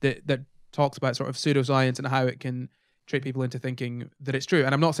that talks about sort of pseudoscience and how it can trick people into thinking that it's true.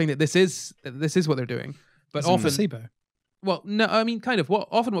 And I'm not saying that this is what they're doing, but often placebo. Well, no, I mean, kind of. What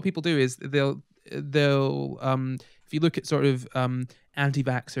people do is they'll if you look at sort of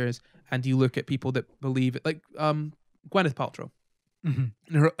anti-vaxxers and you look at people that believe it, like Gwyneth Paltrow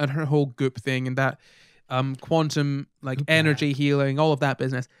and her whole goop thing and that quantum like energy healing, all of that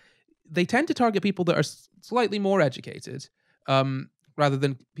business, they tend to target people that are slightly more educated rather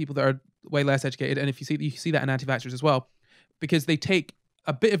than people that are way less educated. And if you see that in anti-vaxxers as well, because they take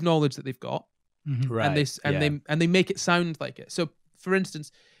a bit of knowledge that they've got Right. and they make it sound like it. So, for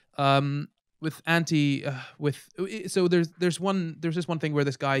instance, with so there's this one thing where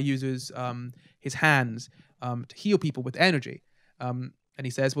this guy uses his hands to heal people with energy, and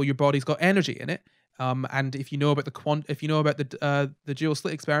he says, well, your body's got energy in it, and if you know about the dual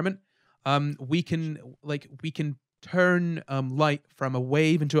slit experiment, we can turn light from a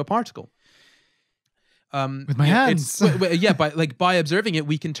wave into a particle. With my hands. By observing it,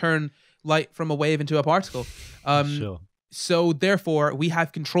 we can turn light from a wave into a particle. Sure. So therefore, we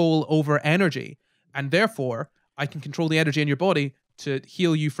have control over energy, and therefore, I can control the energy in your body to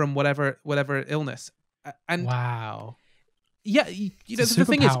heal you from whatever illness. And wow. Yeah, the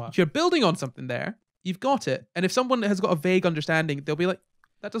thing is, you're building on something there. You've got it, and if someone has got a vague understanding, they'll be like,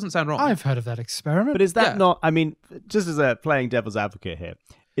 "That doesn't sound wrong." I've heard of that experiment. But is that not? I mean, just as a playing devil's advocate here,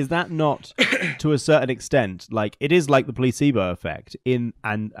 is that not to a certain extent like it is like the placebo effect in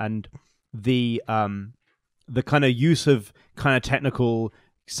and the kind of use of kind of technical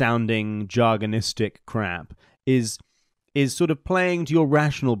sounding jargonistic crap is sort of playing to your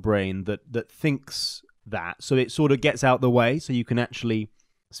rational brain that thinks that, so it sort of gets out the way so you can actually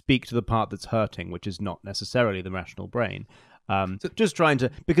speak to the part that's hurting, which is not necessarily the rational brain. Just trying to,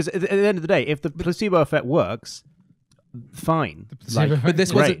 because at the end of the day, if the placebo effect works, fine. But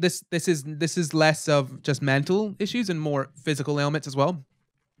this is less of just mental issues and more physical ailments as well.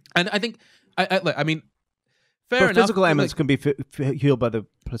 And I think I mean, fair enough. Physical ailments can be healed by the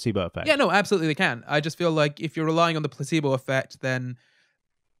placebo effect. Yeah, no, absolutely they can. I just feel like if you're relying on the placebo effect, then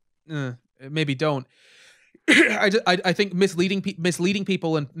maybe don't. I think misleading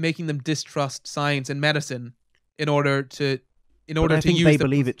people and making them distrust science and medicine in order to I think they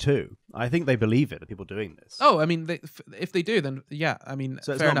believe it too. I think they believe it, the people doing this. Oh, I mean, if they do, then yeah. I mean,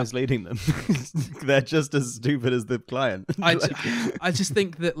 so it's fair not enough. misleading them. They're just as stupid as the client. I just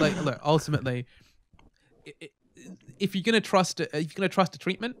think that, like, look, ultimately, if you're gonna trust a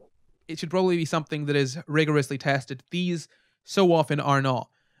treatment, it should probably be something that is rigorously tested. These so often are not,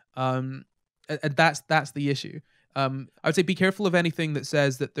 and that's the issue. I would say be careful of anything that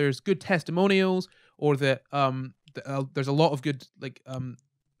says that there's good testimonials or that there's a lot of good, like, I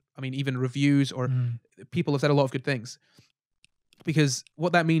mean, even reviews or people have said a lot of good things, because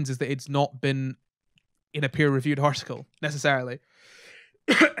what that means is that it's not been in a peer-reviewed article necessarily.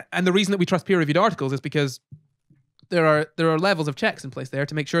 And the reason that we trust peer-reviewed articles is because there are levels of checks in place there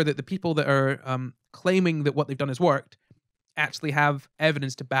to make sure that the people that are claiming that what they've done has worked actually have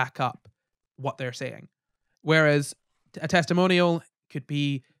evidence to back up what they're saying. Whereas a testimonial could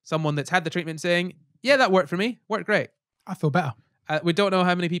be someone that's had the treatment saying, yeah, that worked for me. Worked great. I feel better. We don't know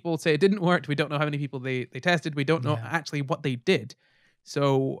how many people say it didn't work. We don't know how many people they tested. We don't know actually what they did.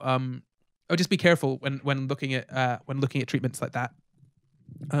 So I would just be careful when looking at treatments like that.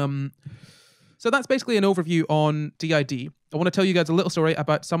 So that's basically an overview on DID. I want to tell you guys a little story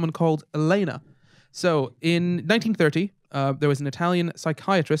about someone called Elena. So in 1930, there was an Italian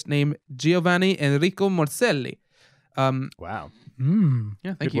psychiatrist named Giovanni Enrico Morselli. Wow.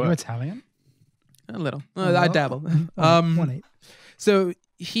 Yeah, thank You you. Italian? A little. I dabble. 1-8. So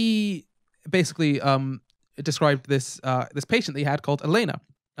he basically described this patient that he had called Elena.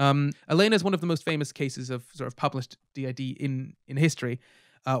 Elena is one of the most famous cases of sort of published DID in history,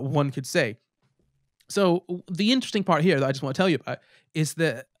 one could say. So the interesting part here that I just want to tell you about is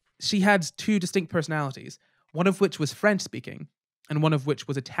that she had two distinct personalities, one of which was French speaking and one of which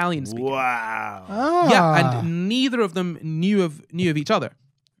was Italian speaking. Wow. Ah. Yeah, and neither of them knew of each other.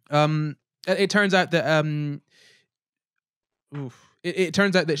 it turns out that it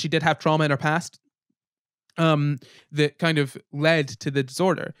turns out that she did have trauma in her past that kind of led to the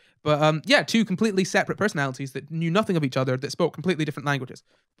disorder. But yeah, two completely separate personalities that knew nothing of each other, that spoke completely different languages.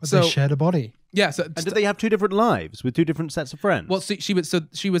 But they shared a body. Yeah. So And did they have two different lives with two different sets of friends? well, she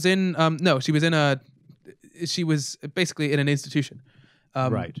was in she was basically in an institution.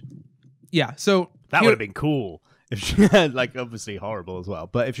 Right. Yeah. So That would have been cool if she had, like, obviously horrible as well,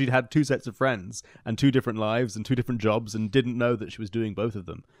 but if she'd had two sets of friends and two different lives and two different jobs and didn't know that she was doing both of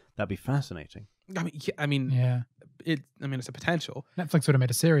them, that'd be fascinating. Yeah. It's a potential. Netflix would have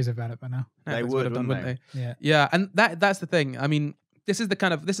made a series about it by now. They Netflix would, have done, wouldn't wouldn't they? Yeah. Yeah, and that's the thing. I mean, this is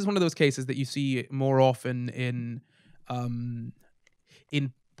one of those cases that you see more often in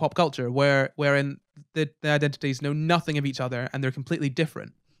pop culture, wherein the identities know nothing of each other and they're completely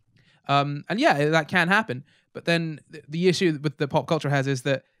different. And yeah, that can happen. But then the issue with the pop culture is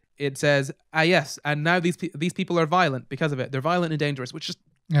that it says, yes, and now these people are violent because of it. They're violent and dangerous, which just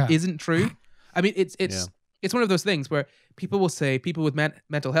isn't true. I mean, it's one of those things where people will say people with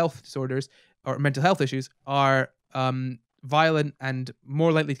mental health disorders or mental health issues are violent and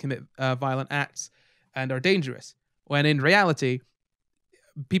more likely to commit violent acts and are dangerous, when in reality,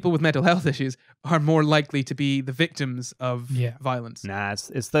 people with mental health issues are more likely to be the victims of violence. Nah,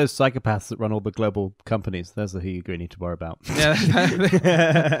 it's those psychopaths that run all the global companies. Those are who you need to worry about. Yeah,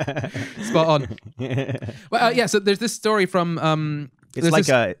 spot on. Well, yeah. So there's this story from. It's like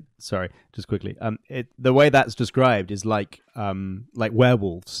sorry, just quickly. The way that's described is like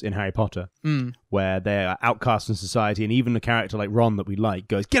werewolves in Harry Potter, where they are outcasts in society, and even a character like Ron that we like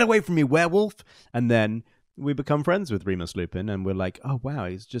goes, "Get away from me, werewolf!" And then we become friends with Remus Lupin, and we're like, "Oh wow,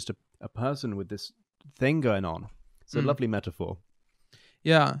 he's just a person with this thing going on." It's a lovely metaphor.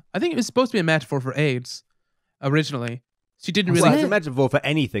 Yeah, I think it was supposed to be a metaphor for AIDS originally. She didn't Well, really. it's a metaphor for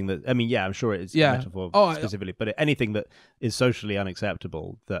anything that. I mean, yeah, I'm sure it's a metaphor specifically, but anything that is socially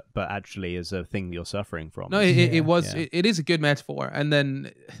unacceptable, but actually is a thing you're suffering from. No, it was. Yeah. It is a good metaphor, and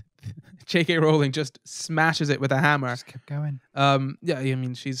then J.K. Rowling just smashes it with a hammer. Just kept going. Yeah, I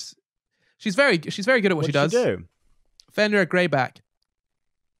mean, she's very good at what she does. What did she do? Fender Greyback.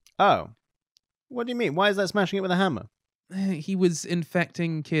 Oh, what do you mean? Why is that smashing it with a hammer? He was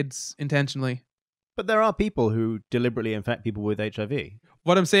infecting kids intentionally. But there are people who deliberately infect people with HIV.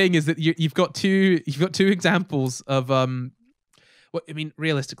 What I'm saying is that you've got two examples of what I mean.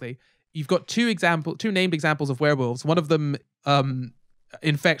 Realistically, you've got two named examples of werewolves. One of them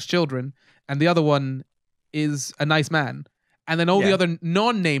infects children, and the other one is a nice man. And then all the other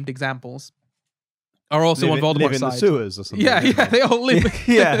non-named examples are also on Voldemort's live in side. the sewers or something. Yeah, they all live.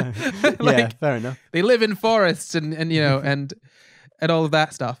 yeah, fair enough. They live in forests and and all of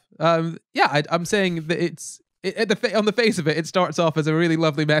that stuff. I'm saying that on the face of it, it starts off as a really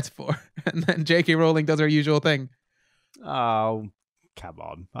lovely metaphor, and then J.K. Rowling does her usual thing. Oh, come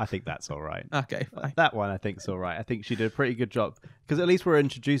on. I think that's all right. Okay, fine. That one I think's all right. I think she did a pretty good job, because at least we're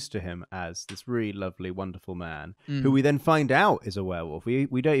introduced to him as this really lovely, wonderful man who we then find out is a werewolf. We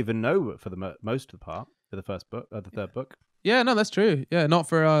don't even know for the most of the part for the first book, or the third book. Yeah, no, that's true. Yeah, not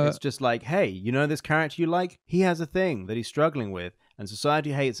for. It's just like, hey, you know this character you like? He has a thing that he's struggling with, and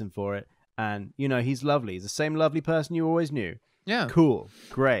society hates him for it. And he's lovely. He's the same lovely person you always knew. Yeah, cool,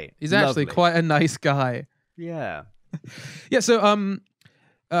 great. He's actually quite a nice guy. Yeah. Yeah. So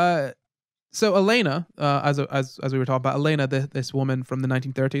so Elena, as we were talking about, Elena, this woman from the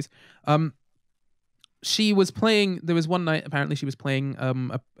 1930s, she was playing. There was one night apparently she was playing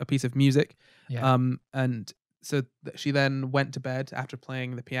a piece of music. Yeah. And so she then went to bed after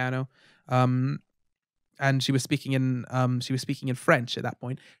playing the piano. And she was speaking in French at that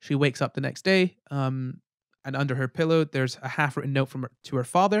point. She wakes up the next day, and under her pillow there's a half-written note to her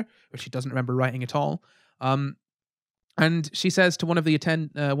father, which she doesn't remember writing at all. And she says to one of the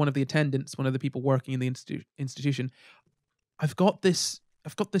attendants, one of the people working in the institution, I've got this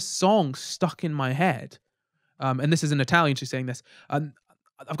song stuck in my head. And this is in Italian. She's saying this.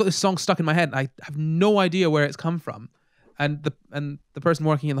 I've got this song stuck in my head, and I have no idea where it's come from. And the person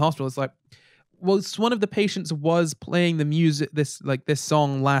working in the hospital is like, well, one of the patients was playing the music, this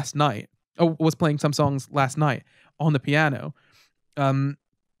song last night. Oh, was playing some songs last night on the piano. And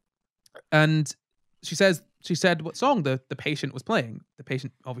she said what song the patient was playing. The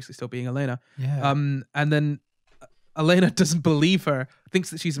patient obviously still being Elena. Yeah. And then Elena doesn't believe her, thinks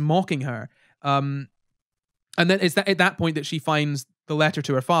that she's mocking her. And then it's at that point that she finds the letter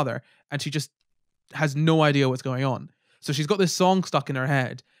to her father, and she just has no idea what's going on. So she's got this song stuck in her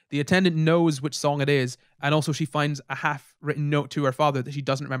head. The attendant knows which song it is, and also she finds a half-written note to her father that she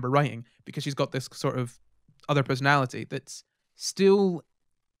doesn't remember writing, because she's got this sort of other personality that's still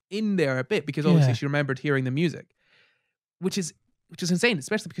in there a bit because obviously Yeah. she remembered hearing the music, which is insane,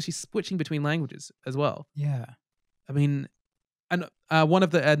 especially because she's switching between languages as well. Yeah. I mean, and one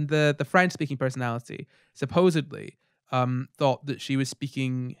of the French speaking personality supposedly thought that she was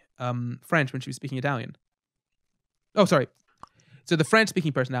speaking French when she was speaking Italian. Oh, sorry. So the French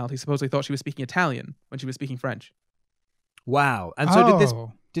speaking personality supposedly thought she was speaking Italian when she was speaking French. Wow. And so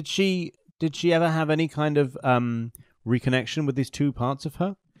Oh. did she ever have any kind of reconnection with these two parts of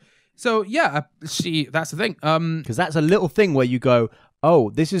her? So yeah, that's the thing. Because that's a little thing where you go, oh,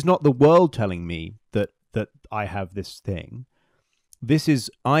 this is not the world telling me that I have this thing. This is,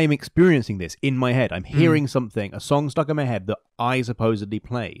 I'm experiencing this in my head. I'm hearing something, a song stuck in my head that I supposedly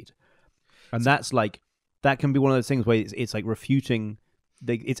played. And that's like, that can be one of those things where it's like refuting,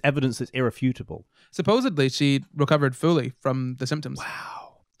 it's evidence that's irrefutable. Supposedly she recovered fully from the symptoms.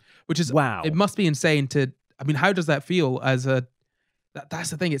 Wow. Which is, Wow. it must be insane to, I mean, how does that feel as that's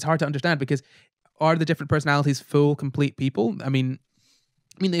the thing, it's hard to understand because are the different personalities full, complete people? I mean,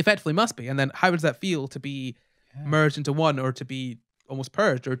 they effectively must be. And then how does that feel to be merged into one or to be almost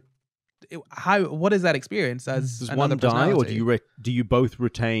purged? Or what is that experience as Does another one die, or personality? do you both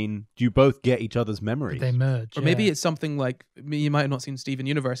retain? Do you both get each other's memories? They merge. Or maybe it's something like, you might have not seen Steven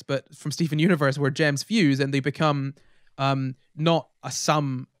Universe, but from Steven Universe where gems fuse and they become not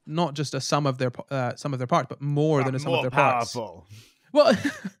just a sum of their parts, but more than a sum of their parts. Powerful. Well,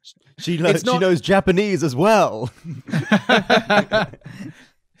 She knows Japanese as well.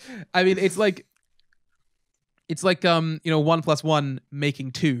 I mean, it's like 1 + 1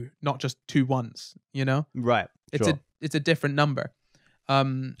 making 2, not just 2 ones. Right. It's a different number.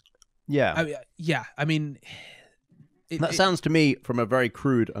 Yeah. I mean, That sounds to me, from a very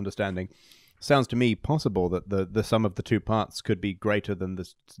crude understanding, sounds to me possible that the sum of the two parts could be greater than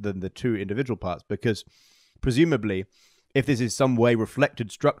the two individual parts, because presumably, if this is some way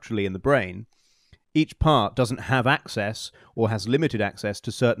reflected structurally in the brain, each part doesn't have access or has limited access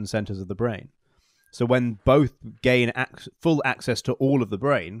to certain centers of the brain. So when both gain full access to all of the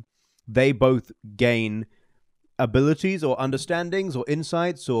brain, they both gain abilities or understandings or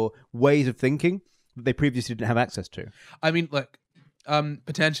insights or ways of thinking that they previously didn't have access to. I mean, look,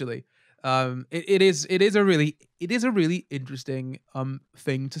 potentially, it is a really interesting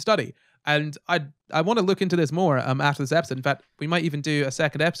thing to study, and I want to look into this more after this episode. In fact, we might even do a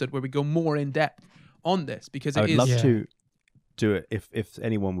second episode where we go more in depth on this because I would love Yeah. to do it if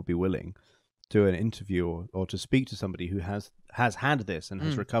anyone would be willing, do an interview or to speak to somebody who has had this and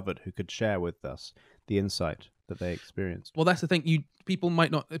has recovered, who could share with us the insight that they experienced. Well, that's the thing.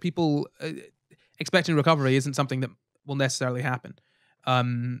 People expecting recovery isn't something that will necessarily happen. I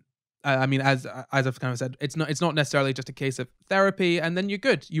mean, as I've kind of said, it's not necessarily just a case of therapy and then you're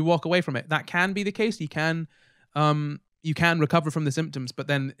good. You walk away from it. That can be the case. You can recover from the symptoms, but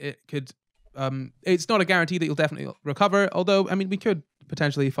then it could. It's not a guarantee that you'll definitely recover. Although, I mean, we could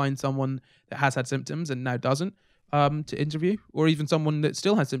potentially find someone that has had symptoms and now doesn't to interview, or even someone that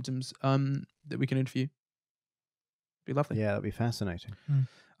still has symptoms that we can interview. Be lovely. Yeah, that'd be fascinating.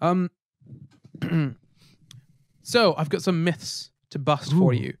 So I've got some myths to bust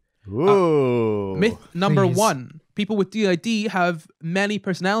for you. Ooh. Myth number Please. 1: people with DID have many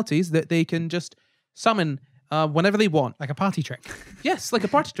personalities that they can just summon whenever they want. like a party trick. Yes, like a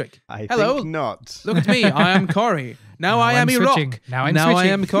party trick. I Hello, think not. look at me. I am Corey. Now I am I'm Iraq. switching. Now I'm I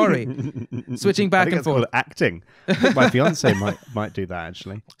switching. am Corey. Switching I back think and that's called forth. acting. I think my fiance might do that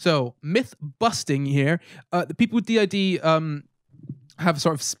actually. So myth busting here. The people with DID have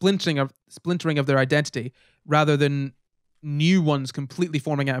sort of splintering of their identity rather than new ones completely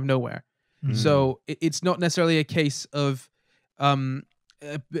forming out of nowhere. So it's not necessarily a case of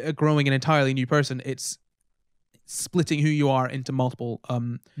growing an entirely new person. It's splitting who you are into multiple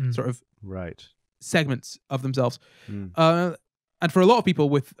sort of Right. segments of themselves. And for a lot of people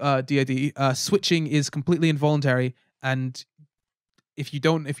with DID, switching is completely involuntary. And if you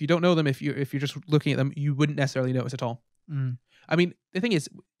don't know them, if you're just looking at them, you wouldn't necessarily notice at all. I mean, the thing is,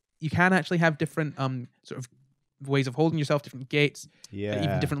 you can actually have different sort of ways of holding yourself, different gaits,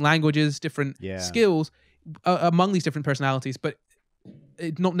 even different languages, different skills among these different personalities. But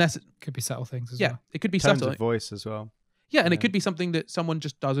it not necessarily. Could be subtle things as Yeah, well. it could be Tones subtle. of voice as well. Yeah, and it could be something that someone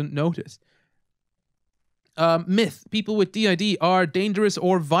just doesn't notice. Myth: people with DID are dangerous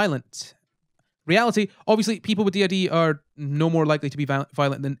or violent. Reality: obviously, people with DID are no more likely to be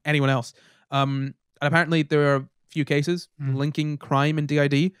violent than anyone else. And apparently, there are a few cases linking crime and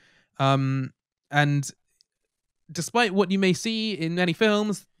DID. And despite what you may see in many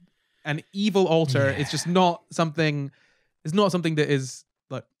films, an evil alter is just not something. It's not something that is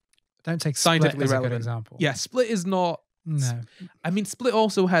like Don't take scientifically Split as a good relevant. example. Yeah, Split is not No. I mean, Split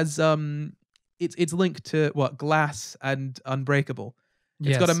also has it's linked to what, Glass and Unbreakable.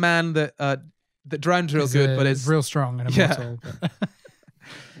 It's got a man that drowns real good, but is real strong and immortal. But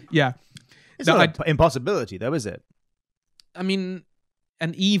yeah. It's not an impossibility, though, is it? I mean, I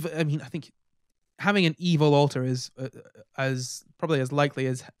think having an evil alter is as probably as likely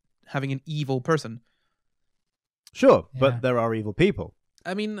as having an evil person. Sure, Yeah. but there are evil people.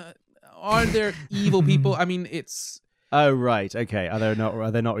 I mean, are there evil people? I mean, it's Oh, right. Okay. Are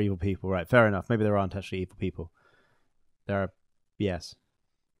they not evil people? Right. Fair enough. Maybe there aren't actually evil people. There are. Yes.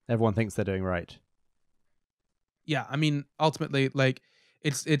 Everyone thinks they're doing right. yeah. I mean, ultimately, like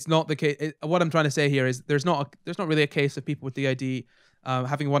it's not the case. What I'm trying to say here is there's not really a case of people with DID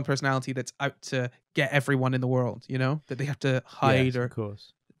having one personality that's out to get everyone in the world. You know, that they have to hide. Yes, or of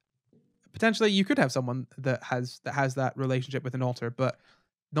course. potentially you could have someone that has that relationship with an alter, but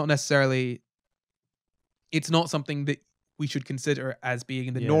not necessarily. It's not something that we should consider as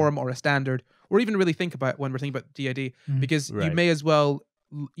being the norm or a standard, or even really think about when we're thinking about DID, because Right. you may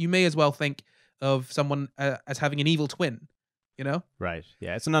as well think of someone as having an evil twin, you know? Right.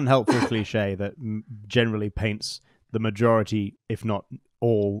 Yeah. It's an unhelpful cliche that generally paints the majority, if not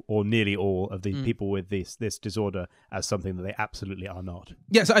all or nearly all, of the people with this disorder as something that they absolutely are not.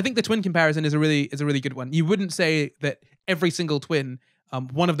 Yeah. So I think the twin comparison is a really good one. You wouldn't say that every single twin,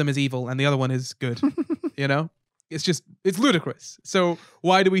 one of them is evil and the other one is good. You know, it's ludicrous. So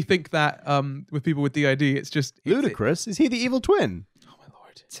why do we think that with people with DID? It's just Ludicrous? Is he the evil twin? Oh my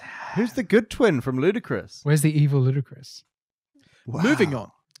lord! Who's the good twin from Ludicrous? where's the evil Ludicrous? Wow. Moving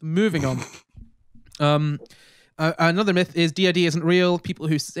on. Another myth is DID isn't real. People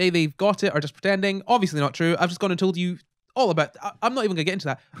who say they've got it are just pretending. Obviously not true. I've just gone and told you all about. I'm not even gonna get into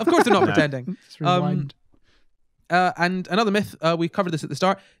that. Of course they're not pretending. Let's rewind. And another myth, we covered this at the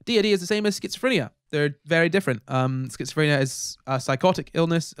start, DID is the same as schizophrenia. They're very different. Schizophrenia is a psychotic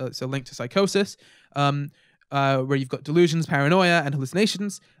illness, so linked to psychosis, where you've got delusions, paranoia, and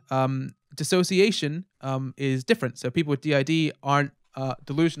hallucinations. Dissociation is different. So people with DID aren't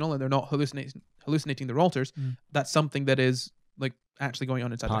delusional and they're not hallucinating their alters. That's something that is like actually going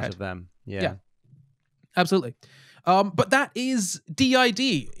on inside their Part head. of them. Yeah. Absolutely. But that is DID.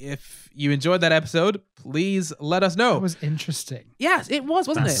 If you enjoyed that episode, please let us know. That was interesting. Yes, it was,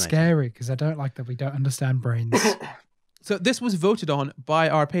 wasn't That's it? scary because I don't like that we don't understand brains. So this was voted on by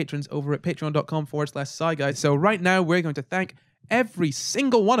our patrons over at patreon.com/SCI GUYS. So right now we're going to thank every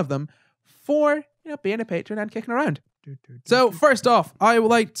single one of them for being a patron and kicking around. So first off, I would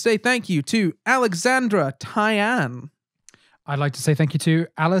like to say thank you to Alexandra Tyann. I'd like to say thank you to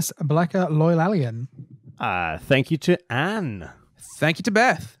Alice Blecker Loyal-Allian. Thank you to Anne. Thank you to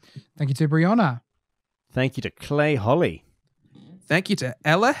Beth. Thank you to Brianna. Thank you to Clay Holly. Thank you to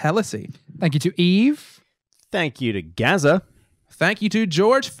Ella Hellisy. Thank you to Eve. Thank you to Gaza. Thank you to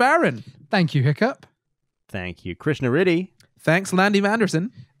George Farron. Thank you, Hiccup. Thank you, Krishna Riddy. Thanks, Landy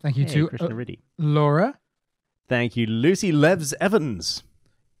Manderson. Thank you Hey, to Krishna Riddy. Laura. Thank you, Lucy Levs Evans.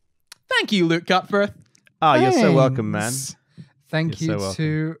 Thank you, Luke Cutforth. Ah, you're so welcome, man. Thanks. Thank You're you so welcome.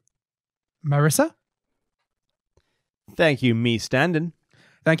 to Marissa. Thank you, Me Standen.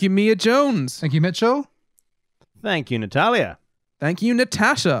 Thank you, Mia Jones. Thank you, Mitchell. Thank you, Natalia. Thank you,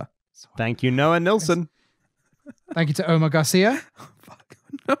 Natasha. Thank you, Noah Nilsson. Thank you to Omar Garcia. Fuck,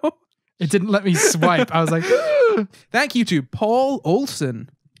 no. It didn't let me swipe. I was like, Thank you to Paul Olson.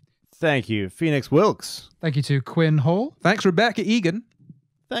 Thank you, Phoenix Wilkes. thank you to Quinn Hall. Thanks, Rebecca Egan.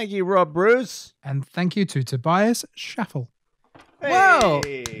 Thank you, Rob Bruce. And thank you to Tobias Schaffel. Wow.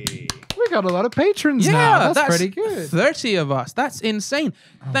 Hey. We got a lot of patrons Yeah, now. That's pretty good. 30 of us. That's insane.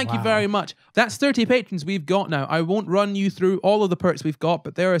 Thank you wow. very much. That's 30 patrons we've got now. I won't run you through all of the perks we've got,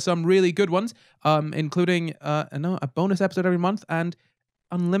 but there are some really good ones, including a bonus episode every month and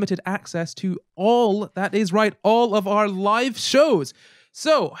unlimited access to all of our live shows.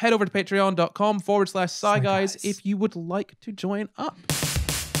 So head over to patreon.com/SCI GUYS if you would like to join up.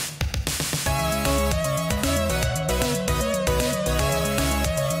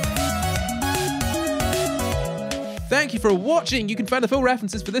 Thank you for watching. You can find the full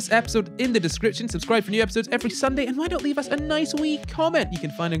references for this episode in the description. Subscribe for new episodes every Sunday, and why don't leave us a nice wee comment? You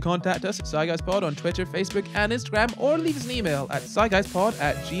can find and contact us at SciGuysPod on Twitter, Facebook, and Instagram, or leave us an email at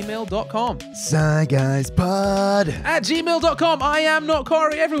SciGuysPod@gmail.com. SciGuysPod @gmail.com. I am not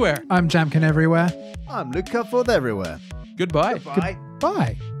Corey everywhere. I'm Jamkin everywhere. I'm Luke Cutforth everywhere. Goodbye. Bye.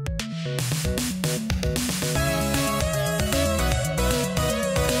 Bye.